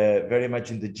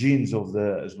in the genes of the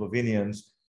Slovenians,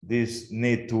 this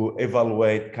need to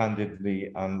evaluate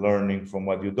candidly and learning from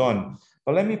what you've done.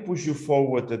 But let me push you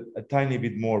forward a tiny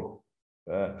bit more.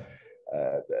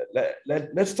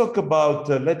 Let's talk about,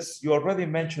 you already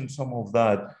mentioned some of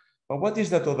that, but what is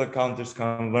that other countries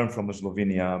can learn from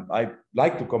Slovenia? I'd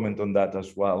like to comment on that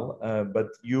as well. But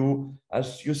you,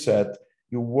 as you said,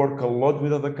 you work a lot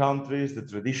with other countries. The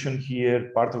tradition here,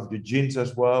 part of the genes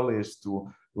as well, is to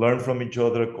learn from each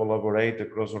other, collaborate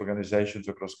across organizations,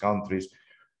 across countries.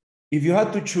 If you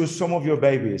had to choose some of your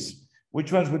babies,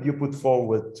 which ones would you put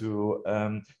forward to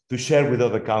share with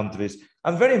other countries?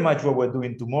 And very much what we're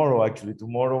doing tomorrow, actually.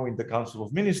 Tomorrow in the Council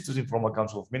of Ministers, Informal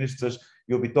Council of Ministers,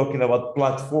 you'll be talking about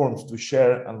platforms to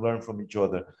share and learn from each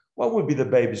other. What would be the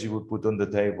babies you would put on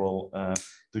the table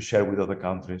to share with other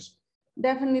countries?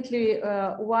 Definitely,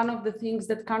 one of the things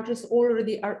that countries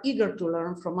already are eager to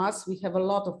learn from us. We have a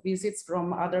lot of visits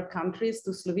from other countries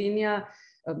to Slovenia,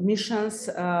 missions,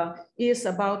 is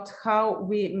about how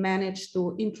we manage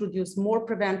to introduce more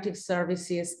preventive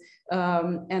services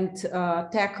and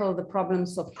tackle the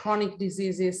problems of chronic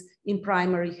diseases in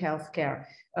primary healthcare.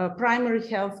 Primary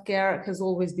healthcare has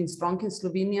always been strong in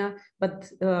Slovenia, but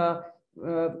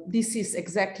this is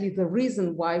exactly the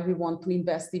reason why we want to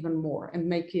invest even more and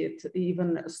make it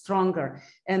even stronger.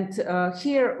 And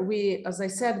here we, as I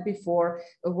said before,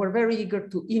 we're very eager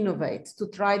to innovate, to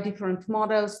try different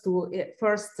models, to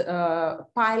first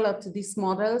pilot these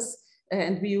models.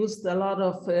 And we used a lot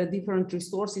of different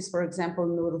resources. For example,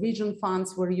 Norwegian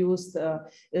funds were used,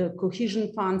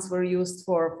 cohesion funds were used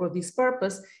for this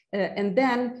purpose. And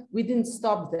then we didn't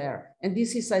stop there. And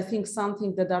this is, I think,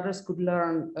 something that others could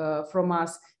learn from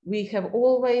us. We have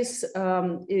always,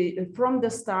 from the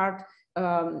start,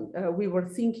 we were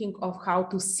thinking of how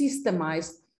to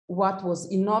systemize what was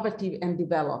innovative and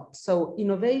developed. So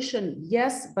innovation,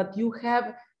 yes, but you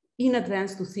have in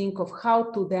advance to think of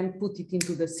how to then put it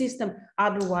into the system.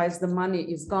 Otherwise, the money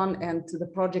is gone and the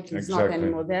project is not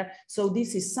anymore there. So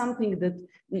this is something that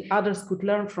others could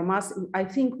learn from us. I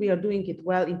think we are doing it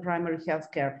well in primary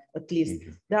healthcare, at least.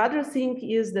 The other thing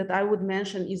is that I would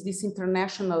mention is this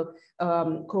international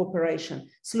cooperation.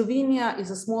 Slovenia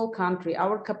is a small country.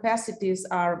 Our capacities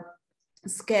are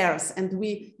scarce, and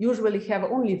we usually have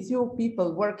only few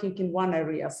people working in one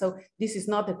area. So this is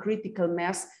not a critical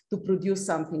mass to produce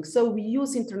something. So we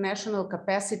use international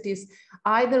capacities.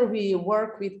 Either we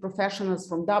work with professionals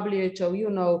from WHO,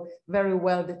 you know very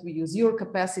well that we use your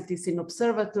capacities in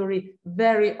Observatory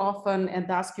very often and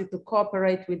ask you to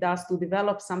cooperate with us to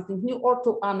develop something new or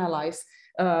to analyze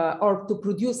or to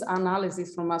produce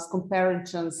analysis from us,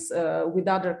 comparisons with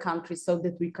other countries so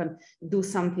that we can do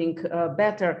something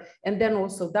better. And then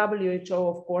also WHO,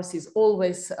 of course, is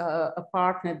always a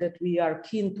partner that we are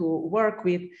keen to work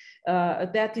with.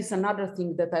 That is another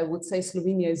thing that I would say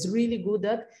Slovenia is really good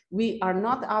at. We are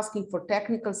not asking for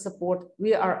technical support.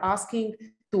 We are asking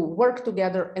to work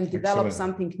together and develop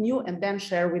something new and then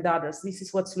share with others. This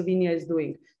is what Slovenia is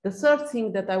doing. The third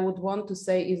thing that I would want to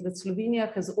say is that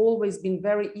Slovenia has always been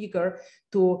very eager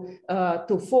to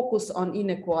focus on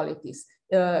inequalities.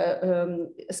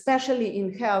 Especially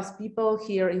in health, people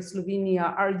here in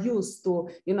Slovenia are used to,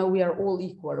 you know, we are all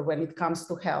equal when it comes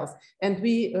to health. And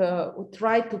we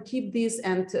try to keep this,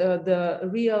 and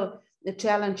the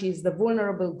challenge is the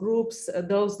vulnerable groups,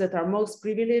 those that are most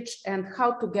privileged, and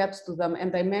how to get to them.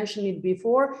 And I mentioned it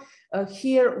before,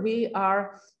 here we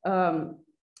are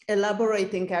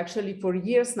elaborating actually for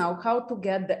years now how to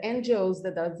get the NGOs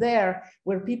that are there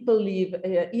where people live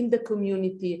in the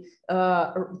community,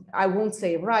 I won't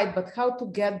say right, but how to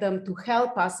get them to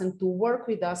help us and to work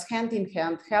with us hand in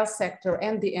hand, health sector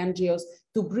and the NGOs,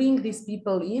 to bring these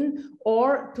people in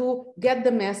or to get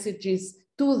the messages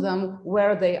to them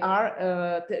where they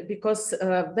are, because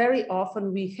very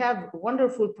often we have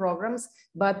wonderful programs,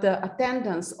 but the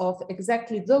attendance of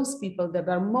exactly those people that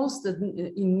are most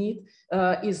in need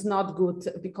is not good,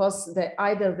 because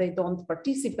either they don't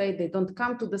participate, they don't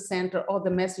come to the center, or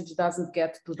the message doesn't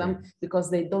get to them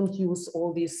because they don't use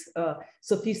all these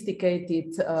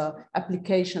sophisticated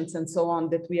applications and so on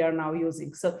that we are now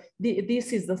using. So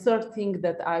this is the third thing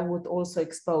that I would also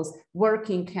expose,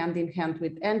 working hand in hand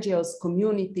with NGOs,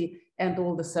 community, and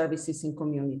all the services in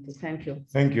community. Thank you.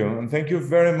 Thank you. And thank you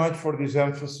very much for this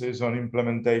emphasis on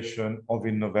implementation of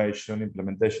innovation,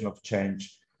 implementation of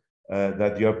change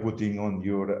that you are putting on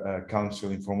your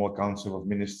council, informal council of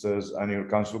ministers, and your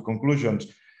council conclusions.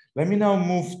 Let me now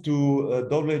move to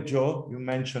WHO. You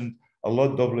mentioned a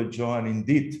lot WHO, and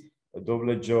indeed,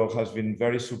 WHO has been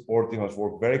very supportive, has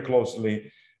worked very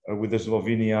closely with the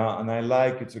Slovenia,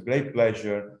 and it's a great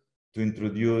pleasure to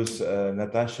introduce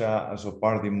Natasha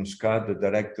Azzopardi-Muscat, the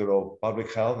Director of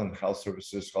Public Health and Health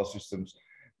Services, Health Systems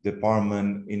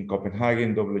Department in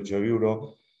Copenhagen, WHO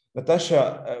Euro.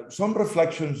 Natasha, some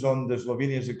reflections on the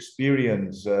Slovenia's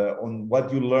experience, on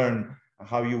what you learned,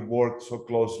 how you worked so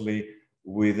closely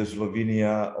with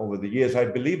Slovenia over the years. I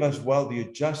believe as well that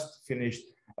you just finished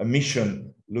a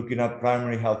mission looking at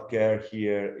primary healthcare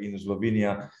here in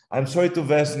Slovenia. I'm sorry to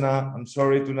Vesna, I'm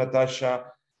sorry to Natasha,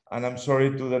 and I'm sorry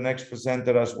to the next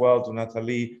presenter as well, to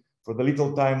Nathalie, for the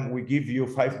little time we give you,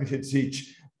 5 minutes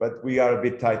each, but we are a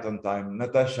bit tight on time.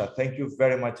 Natasha, thank you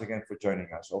very much again for joining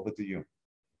us. Over to you.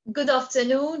 Good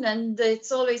afternoon, and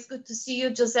it's always good to see you,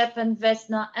 Josep and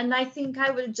Vesna. And I think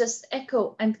I will just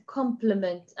echo and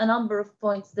complement a number of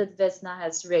points that Vesna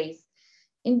has raised.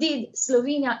 Indeed,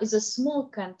 Slovenia is a small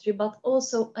country, but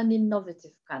also an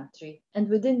innovative country. And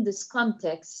within this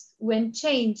context, when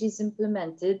change is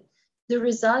implemented, the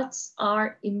results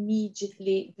are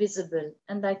immediately visible.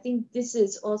 And I think this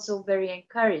is also very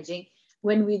encouraging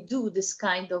when we do this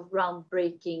kind of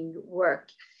groundbreaking work.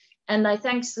 And I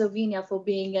thank Slovenia for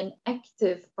being an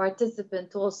active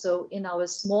participant also in our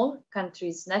small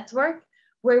countries network,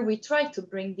 where we try to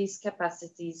bring these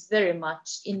capacities very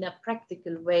much in a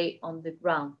practical way on the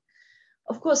ground.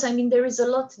 Of course, I mean, there is a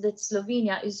lot that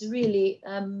Slovenia is really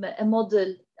a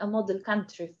model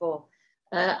country for.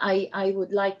 I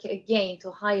would like again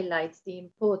to highlight the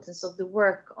importance of the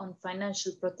work on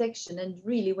financial protection. And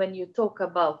really, when you talk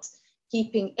about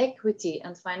keeping equity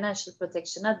and financial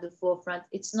protection at the forefront,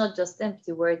 it's not just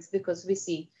empty words, because we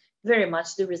see very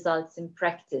much the results in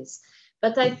practice.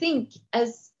 But I think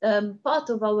as part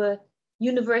of our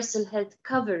universal health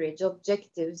coverage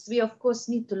objectives, we of course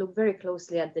need to look very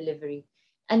closely at delivery.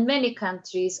 And many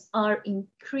countries are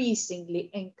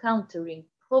increasingly encountering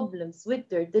problems with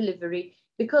their delivery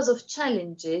because of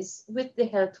challenges with the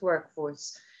health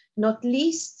workforce. Not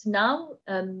least now,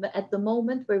 at the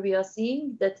moment where we are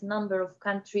seeing that a number of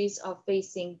countries are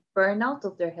facing burnout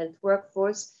of their health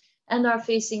workforce and are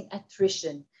facing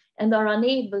attrition and are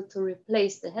unable to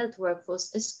replace the health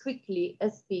workforce as quickly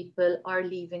as people are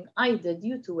leaving, either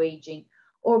due to aging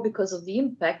or because of the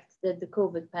impact that the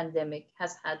COVID pandemic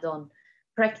has had on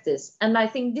practice. And I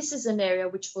think this is an area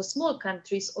which for small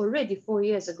countries already 4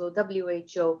 years ago,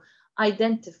 WHO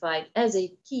identified as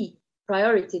a key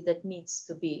priority that needs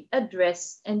to be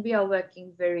addressed, and we are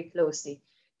working very closely.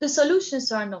 The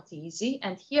solutions are not easy,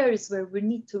 and here is where we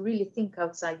need to really think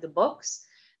outside the box,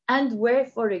 and where,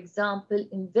 for example,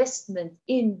 investment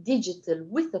in digital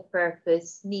with a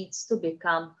purpose needs to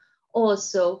become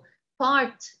also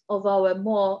part of our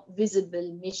more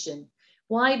visible mission.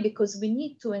 Why? Because we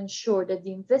need to ensure that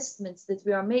the investments that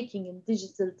we are making in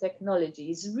digital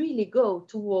technologies really go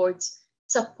towards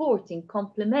supporting,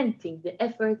 complementing the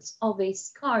efforts of a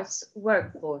scarce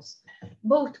workforce,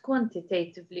 both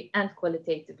quantitatively and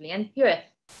qualitatively. And here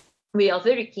we are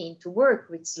very keen to work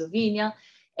with Slovenia.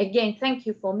 Again, thank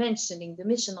you for mentioning the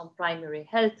mission on primary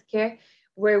healthcare,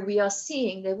 where we are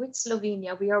seeing that with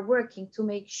Slovenia, we are working to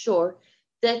make sure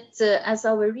that, as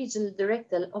our regional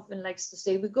director often likes to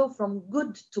say, we go from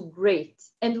good to great,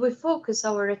 and we focus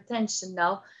our attention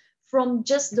now from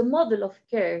just the model of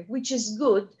care, which is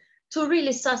good, to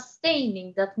really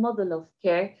sustaining that model of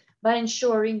care by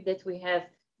ensuring that we have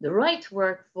the right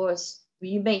workforce,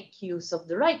 we make use of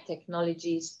the right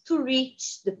technologies to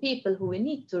reach the people who we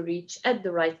need to reach at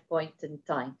the right point in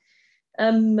time.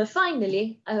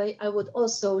 Finally, I would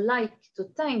also like to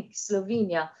thank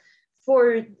Slovenia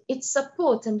for its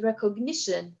support and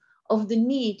recognition of the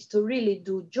need to really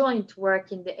do joint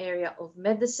work in the area of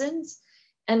medicines.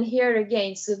 And here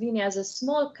again, Slovenia, as a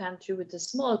small country with a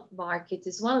small market,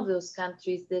 is one of those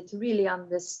countries that really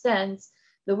understands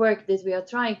the work that we are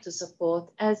trying to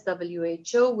support as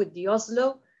WHO with the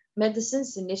Oslo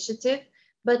Medicines Initiative,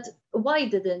 but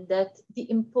wider than that, the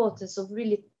importance of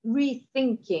really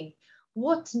rethinking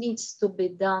what needs to be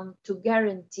done to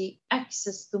guarantee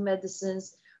access to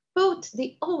medicines, both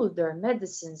the older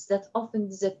medicines that often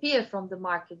disappear from the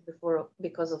market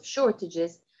because of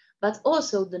shortages, but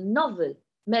also the novel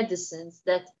medicines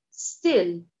that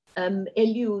still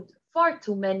elude far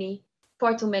too many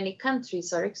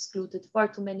countries are excluded, far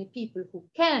too many people who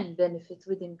can benefit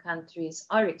within countries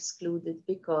are excluded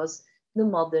because the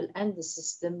model and the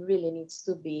system really needs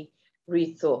to be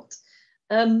rethought.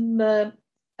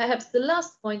 Perhaps the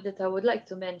last point that I would like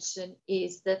to mention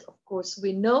is that, of course,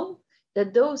 we know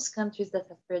that those countries that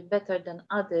have fared better than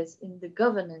others in the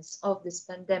governance of this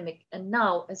pandemic, and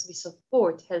now as we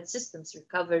support health systems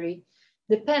recovery,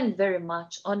 depend very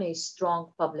much on a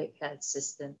strong public health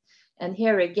system. And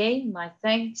here again, my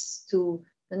thanks to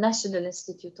the National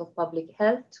Institute of Public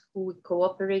Health, who we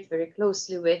cooperate very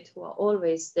closely with, who are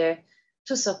always there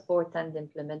to support and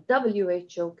implement.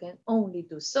 WHO can only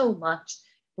do so much.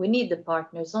 We need the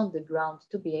partners on the ground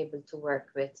to be able to work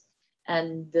with.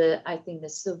 And I think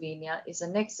that Slovenia is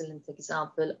an excellent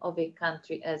example of a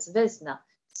country, as Vesna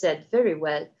said very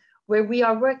well, where we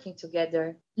are working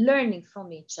together, learning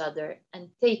from each other and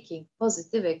taking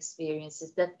positive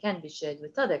experiences that can be shared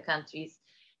with other countries,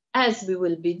 as we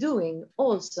will be doing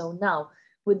also now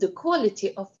with the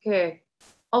quality of care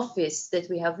office that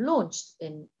we have launched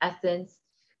in Athens,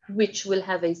 which will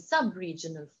have a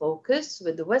sub-regional focus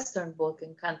with the Western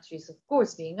Balkan countries, of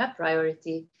course, being a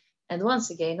priority. And once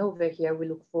again, over here, we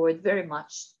look forward very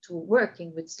much to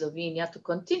working with Slovenia to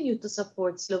continue to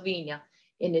support Slovenia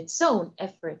in its own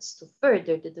efforts to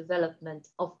further the development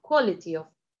of quality of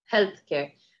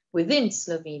healthcare within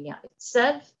Slovenia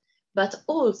itself, but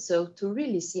also to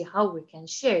really see how we can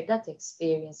share that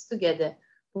experience together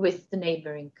with the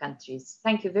neighboring countries.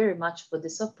 Thank you very much for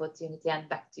this opportunity, and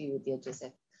back to you, dear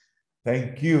Joseph.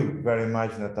 Thank you very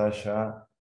much, Natasha.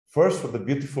 First, for the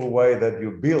beautiful way that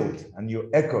you built and you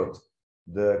echoed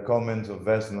the comments of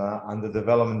Vesna and the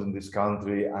development in this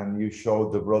country, and you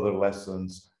showed the broader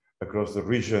lessons across the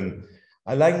region.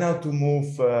 I'd like now to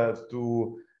move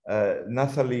to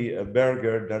Nathalie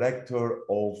Berger, Director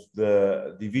of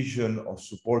the Division of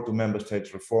Support to Member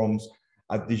States Reforms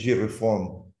at DG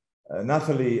Reform.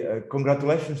 Nathalie,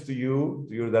 congratulations to you,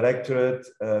 to your Directorate,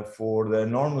 for the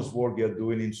enormous work you're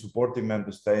doing in supporting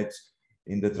Member States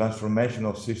in the transformation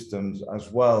of systems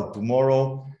as well.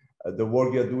 Tomorrow, the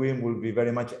work you're doing will be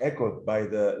very much echoed by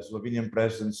the Slovenian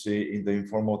presidency in the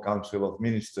Informal Council of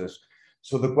Ministers.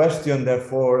 So the question,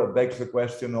 therefore, begs the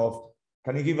question of,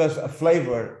 can you give us a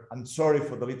flavor, and sorry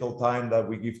for the little time that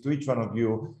we give to each one of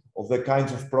you, of the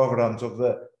kinds of programs, of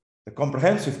the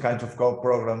comprehensive kinds of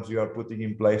programs you are putting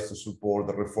in place to support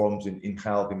the reforms in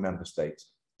health in Member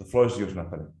States. The floor is yours,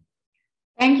 Nathalie.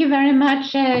 Thank you very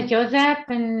much, Joseph,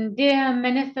 and dear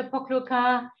Minister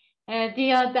Poklukar,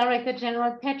 dear Director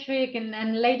General Petric,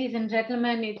 and ladies and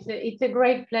gentlemen, it's a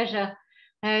great pleasure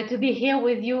to be here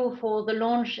with you for the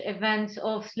launch event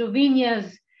of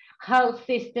Slovenia's health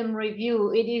system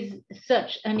review. It is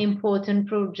such an important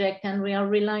project, and we are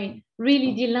really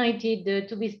delighted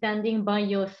to be standing by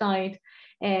your side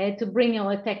to bring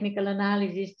our technical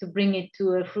analysis, to bring it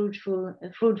to a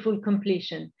fruitful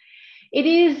completion. It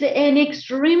is an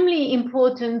extremely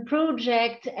important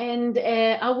project, and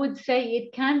I would say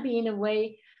it can be, in a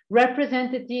way,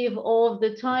 representative of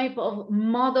the type of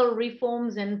model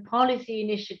reforms and policy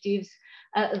initiatives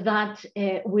that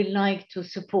we like to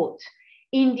support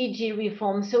in DG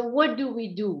Reform. So what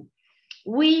do?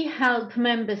 We help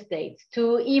member states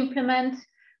to implement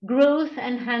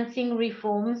growth-enhancing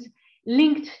reforms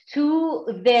linked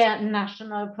to their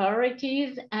national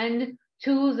priorities and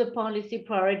to the policy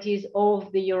priorities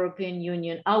of the European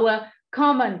Union, our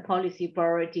common policy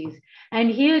priorities. And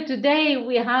here today,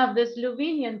 we have the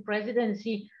Slovenian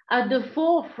presidency at the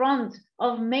forefront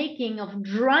of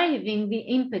driving the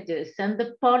impetus and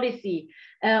the policy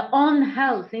on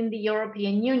health in the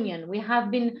European Union. We have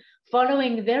been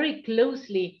following very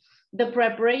closely the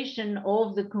preparation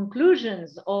of the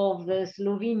conclusions of the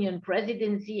Slovenian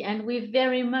presidency, and we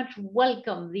very much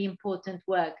welcome the important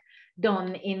work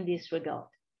done in this regard.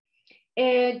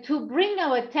 To bring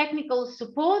our technical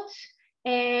support,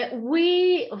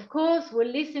 we, of course, will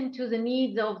listen to the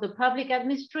needs of the public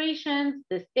administrations,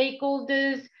 the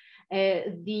stakeholders,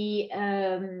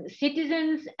 the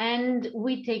citizens, and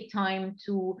we take time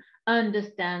to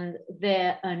understand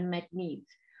their unmet needs.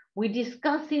 We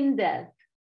discuss in depth,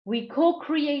 we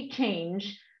co-create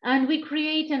change, and we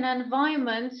create an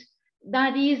environment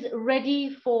that is ready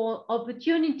for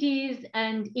opportunities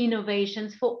and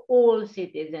innovations for all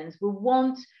citizens. We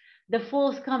want the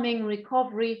forthcoming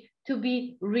recovery to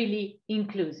be really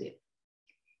inclusive.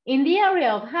 In the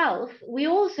area of health, we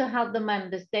also have the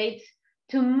member states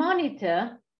to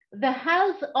monitor the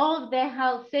health of their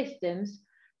health systems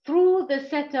through the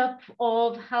setup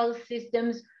of health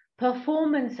systems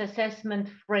performance assessment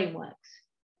frameworks.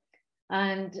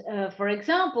 And for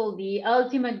example, the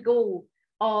ultimate goal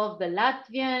of the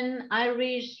Latvian,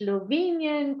 Irish,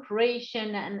 Slovenian,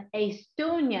 Croatian, and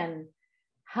Estonian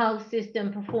health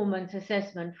system performance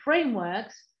assessment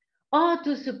frameworks are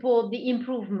to support the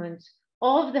improvement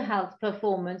of the health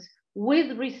performance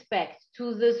with respect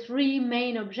to the three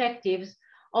main objectives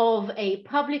of a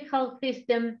public health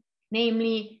system,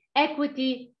 namely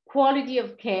equity, quality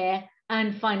of care,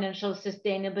 and financial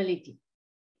sustainability.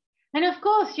 And of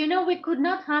course, you know, we could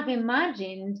not have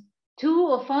imagined 2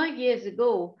 or 5 years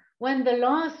ago, when the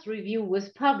last review was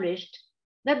published,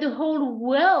 that the whole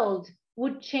world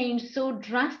would change so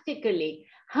drastically.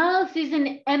 Health is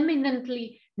an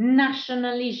eminently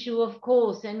national issue, of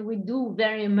course, and we do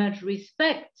very much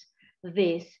respect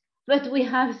this, but we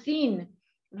have seen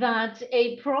that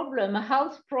a problem, a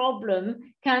health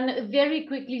problem, can very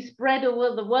quickly spread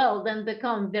over the world and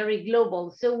become very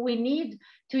global. So we need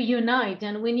to unite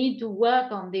and we need to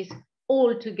work on this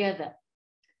all together.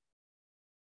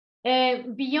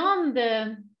 Beyond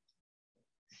the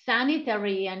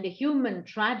sanitary and the human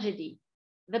tragedy,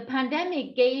 the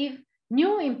pandemic gave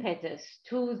new impetus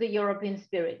to the European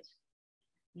spirit.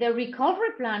 The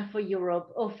recovery plan for Europe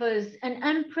offers an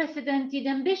unprecedented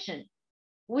ambition.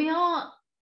 We are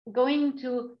going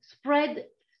to spread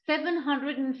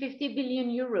 750 billion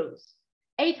euros,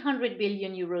 800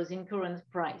 billion euros in current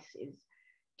prices,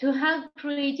 to help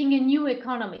creating a new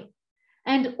economy.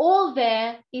 And all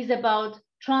there is about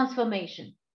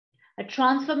transformation, a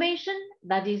transformation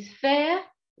that is fair,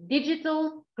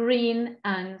 digital, green,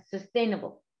 and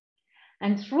sustainable.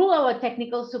 And through our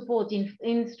technical support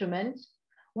instrument,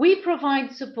 we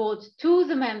provide support to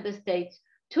the member states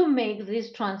to make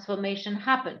this transformation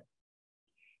happen.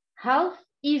 Health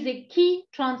is a key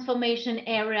transformation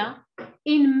area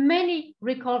in many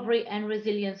recovery and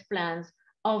resilience plans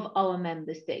of our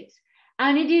member states.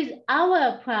 And it is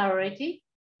our priority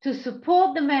to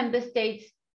support the member states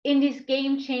in this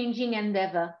game-changing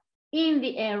endeavor in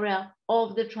the area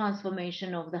of the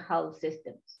transformation of the health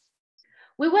systems.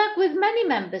 We work with many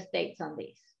member states on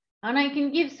this, and I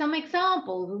can give some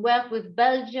examples. We work with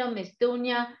Belgium,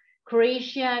 Estonia,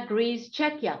 Croatia, Greece,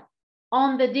 Czechia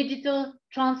on the digital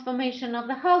transformation of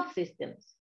the health systems.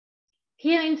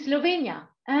 Here in Slovenia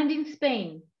and in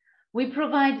Spain, we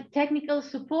provide technical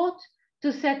support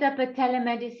to set up a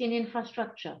telemedicine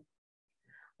infrastructure.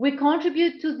 We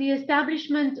contribute to the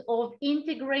establishment of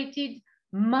integrated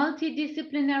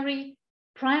multidisciplinary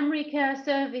primary care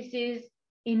services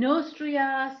in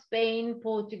Austria, Spain,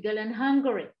 Portugal, and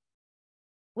Hungary.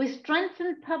 We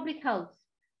strengthen public health,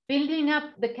 building up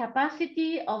the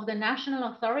capacity of the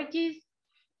national authorities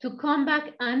to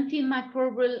combat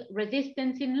antimicrobial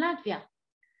resistance in Latvia.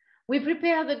 We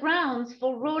prepare the grounds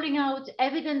for rolling out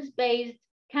evidence-based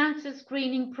cancer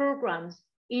screening programs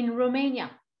in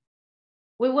Romania.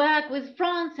 We work with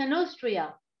France and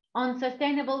Austria on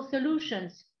sustainable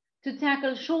solutions to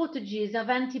tackle shortages of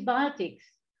antibiotics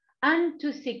and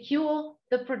to secure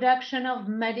the production of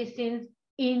medicines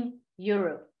in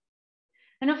Europe.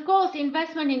 And of course,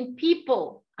 investment in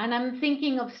people, and I'm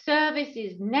thinking of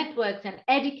services, networks, and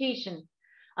education,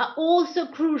 are also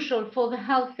crucial for the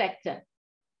health sector.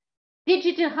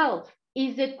 Digital health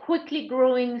is a quickly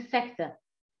growing sector,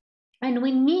 and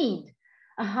we need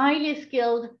a highly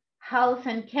skilled health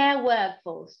and care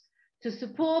workforce to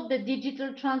support the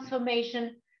digital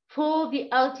transformation for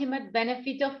the ultimate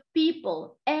benefit of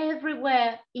people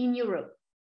everywhere in Europe.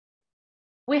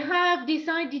 We have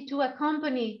decided to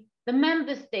accompany the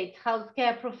member state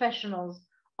healthcare professionals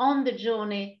on the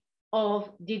journey of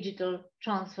digital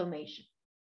transformation.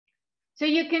 So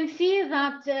you can see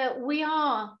that we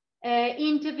are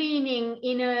intervening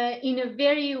in a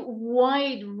very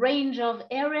wide range of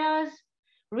areas.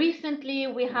 Recently,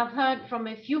 we have heard from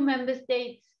a few member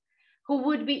states who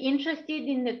would be interested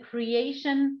in the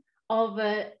creation of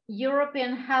a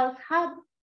European health hub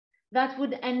that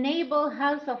would enable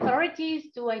health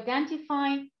authorities to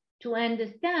identify, to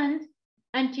understand,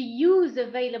 and to use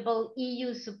available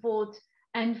EU support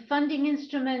and funding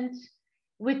instruments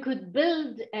we could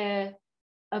build a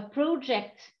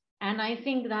project, and I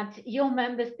think that your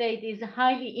member state is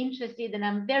highly interested, and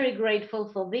I'm very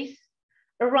grateful for this,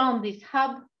 around this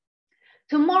hub.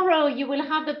 Tomorrow, you will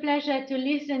have the pleasure to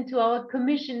listen to our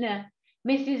commissioner,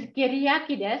 Mrs.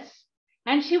 Kyriakides,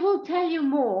 and she will tell you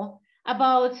more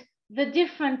about the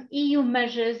different EU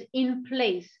measures in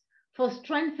place for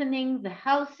strengthening the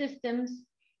health systems,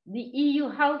 the EU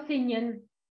Health Union,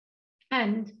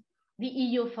 and the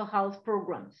EU for Health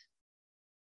programs.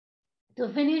 To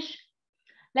finish,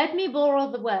 let me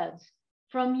borrow the words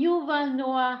from Yuval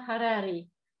Noah Harari,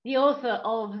 the author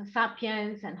of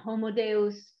Sapiens and Homo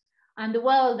Deus and the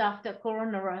World After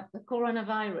the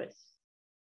Coronavirus.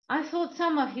 I thought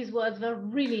some of his words were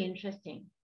really interesting.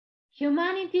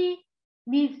 Humanity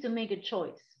needs to make a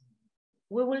choice.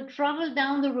 We will travel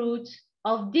down the route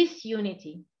of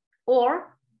disunity,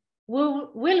 or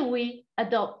will we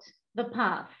adopt the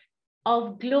path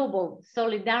of global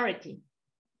solidarity?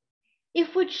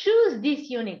 If we choose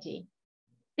disunity,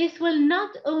 this will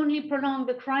not only prolong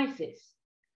the crisis,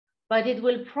 but it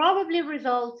will probably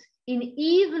result in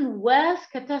even worse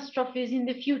catastrophes in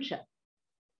the future.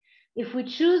 If we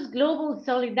choose global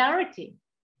solidarity,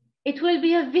 it will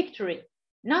be a victory,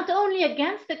 not only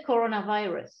against the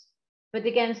coronavirus, but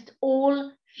against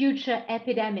all future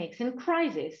epidemics and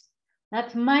crises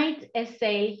that might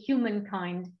assail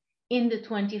humankind in the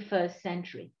 21st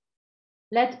century.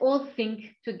 Let's all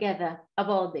think together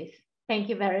about this. Thank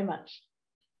you very much.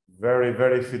 Very,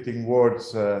 very fitting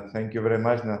words. Thank you very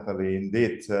much, Nathalie.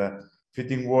 Indeed,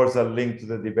 fitting words are linked to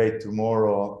the debate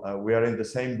tomorrow. We are in the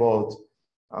same boat.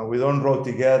 We don't row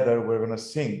together, we're going to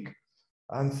sink.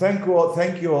 And thank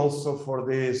you also for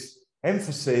this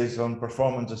emphasis on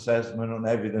performance assessment, on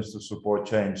evidence to support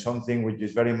change, something which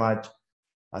is very much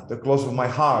at the close to my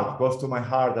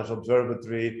heart as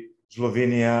Observatory,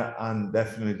 Slovenia, and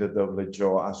definitely the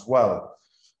WHO as well.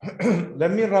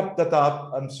 Let me wrap that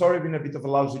up. I'm sorry, I've been a bit of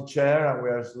a lousy chair and we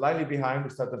are slightly behind. We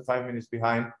started 5 minutes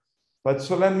behind. But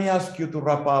so let me ask you to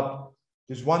wrap up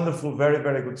this wonderful, very,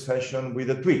 very good session with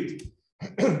a tweet.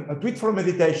 A tweet for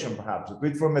meditation, perhaps, a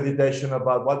tweet for meditation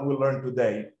about what we learned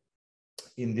today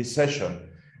in this session.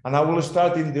 And I will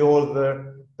start in the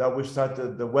order that we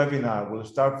started the webinar. We'll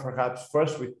start perhaps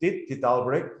first with Tit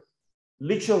Albrecht.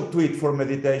 Literal tweet for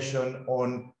meditation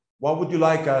on what would you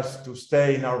like us to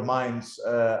stay in our minds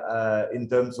in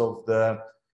terms of the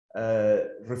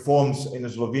reforms in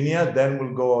Slovenia. Then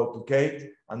we'll go to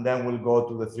Kate, and then we'll go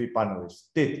to the three panelists.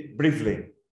 Tit,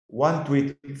 briefly, one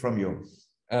tweet from you.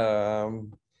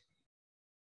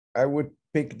 I would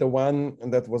pick the one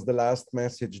that was the last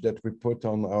message that we put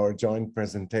on our joint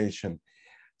presentation.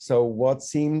 So what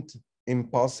seemed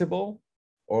impossible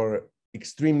or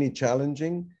extremely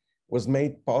challenging was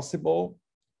made possible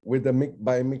with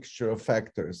by a mixture of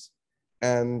factors.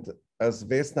 And as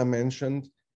Vesna mentioned,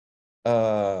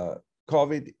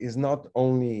 COVID is not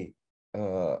only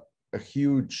a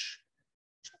huge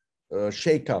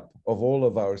shakeup of all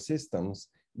of our systems,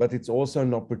 but it's also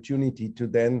an opportunity to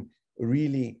then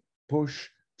really push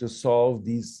to solve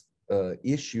these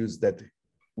issues that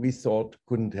we thought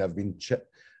couldn't have been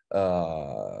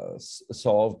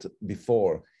solved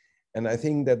before. And I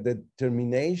think that the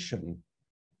determination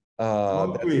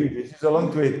this is a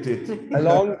long tweet.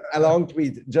 a long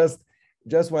tweet.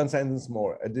 Just one sentence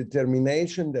more. A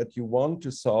determination that you want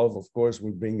to solve, of course,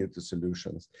 will bring you to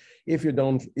solutions. If you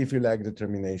lack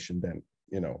determination, then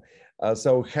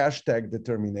so hashtag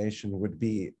determination would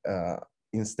be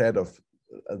instead of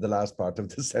the last part of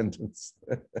the sentence.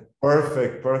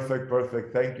 Perfect.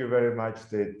 Thank you very much,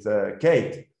 Tit.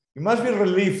 Kate, you must be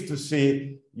relieved to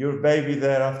see your baby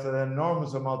there after the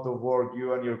enormous amount of work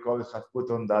you and your colleagues have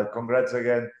put on that. Congrats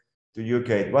again to you,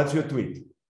 Kate. What's your tweet?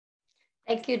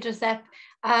 Thank you, Giuseppe.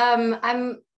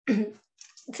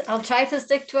 I'll try to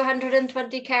stick to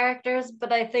 120 characters,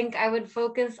 but I think I would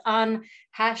focus on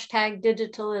hashtag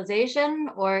digitalization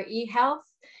or e-health.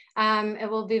 It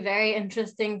will be very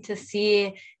interesting to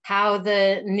see how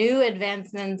the new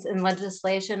advancements in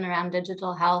legislation around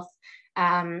digital health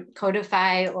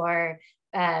codify or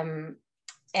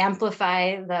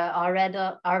amplify the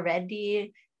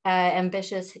already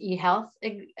ambitious e-health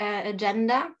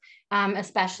agenda,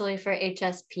 especially for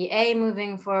HSPA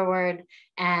moving forward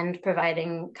and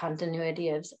providing continuity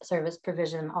of service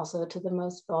provision also to the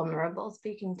most vulnerable,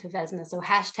 speaking to Vesna. So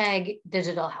hashtag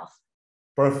digital health.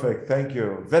 Perfect, thank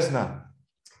you. Vesna.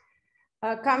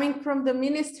 Coming from the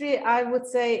ministry, I would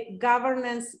say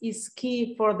governance is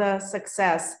key for the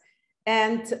success.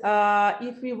 And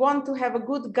if we want to have a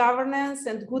good governance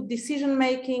and good decision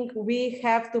making, we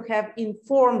have to have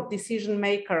informed decision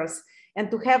makers. And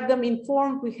to have them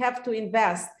informed, we have to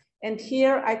invest. And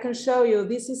here I can show you,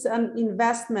 this is an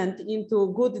investment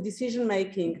into good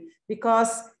decision-making,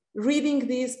 because reading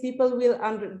these, people will,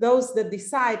 those that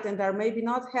decide and are maybe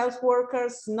not health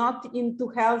workers, not into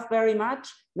health very much,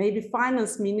 maybe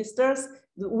finance ministers,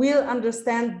 will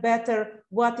understand better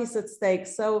what is at stake.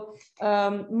 So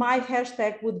my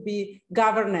hashtag would be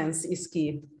governance is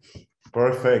key.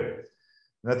 Perfect.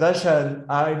 Natasha,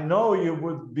 I know you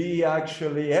would be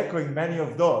actually echoing many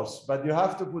of those, but you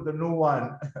have to put a new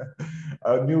one,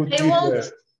 a new Twitter.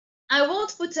 I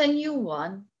won't put a new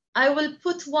one. I will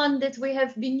put one that we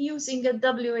have been using at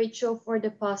WHO for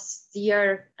the past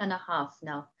year and a half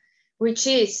now, which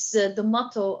is the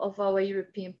motto of our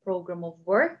European program of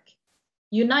work,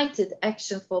 United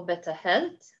Action for Better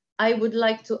Health. I would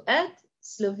like to add,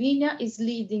 Slovenia is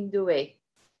leading the way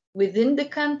within the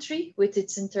country with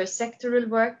its intersectoral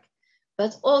work,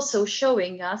 but also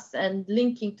showing us and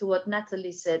linking to what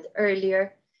Nathalie said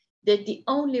earlier, that the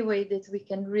only way that we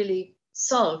can really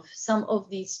solve some of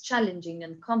these challenging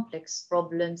and complex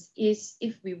problems is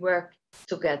if we work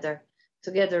together,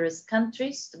 together as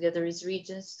countries, together as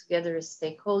regions, together as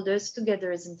stakeholders,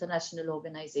 together as international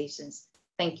organizations.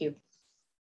 Thank you.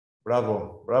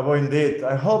 Bravo, bravo indeed.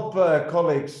 I hope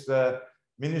colleagues,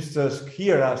 ministers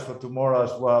hear us for tomorrow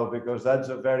as well, because that's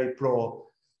a very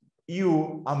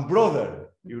pro-EU and broader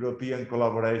European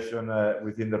collaboration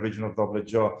within the region of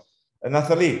WHO. And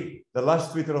Nathalie, the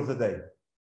last Twitter of the day.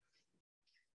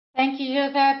 Thank you,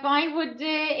 Josep. I would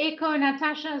echo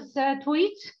Natasha's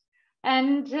tweet,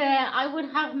 and I would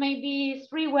have maybe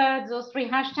 3 words or 3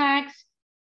 hashtags.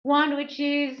 One, which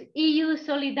is EU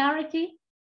solidarity.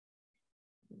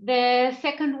 The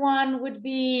second one would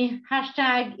be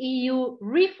hashtag EU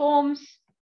reforms,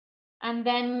 and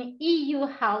then EU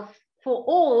health for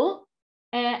all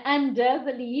under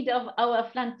the lead of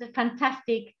our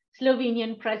fantastic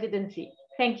Slovenian presidency.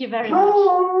 Thank you very much.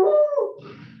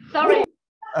 Sorry.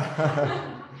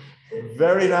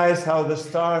 Very nice how the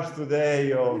stars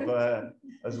today of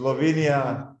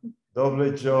Slovenia,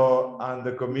 WHO and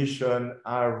the Commission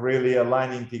are really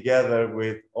aligning together,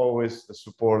 with always the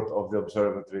support of the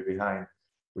Observatory behind,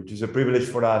 which is a privilege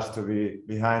for us to be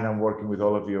behind and working with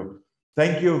all of you.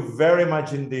 Thank you very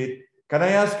much indeed. Can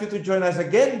I ask you to join us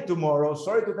again tomorrow?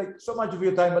 Sorry to take so much of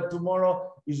your time, but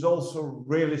tomorrow is also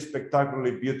really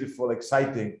spectacularly beautiful,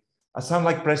 exciting. I sound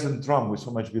like President Trump with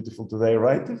so much beautiful today,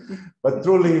 right? But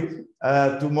truly,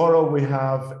 tomorrow we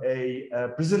have a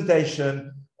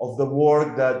presentation of the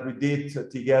work that we did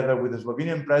together with the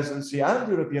Slovenian presidency and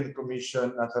the European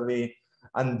Commission, Nathalie,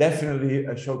 and definitely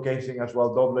showcasing as well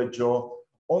WHO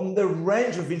on the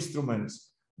range of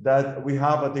instruments that we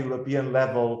have at the European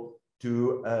level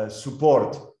to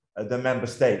support the member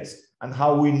states, and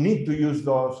how we need to use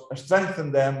those,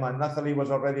 strengthen them. And Nathalie was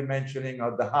already mentioning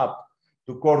the hub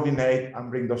to coordinate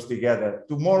and bring those together.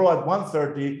 Tomorrow at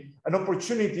 1:30, an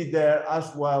opportunity there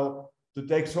as well to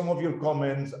take some of your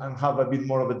comments and have a bit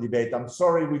more of a debate. I'm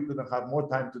sorry we couldn't have more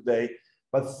time today,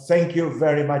 but thank you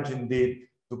very much indeed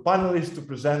to panelists, to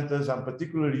presenters, and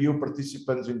particularly you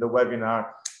participants in the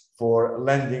webinar for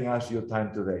lending us your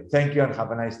time today. Thank you and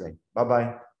have a nice day.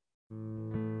 Bye-bye.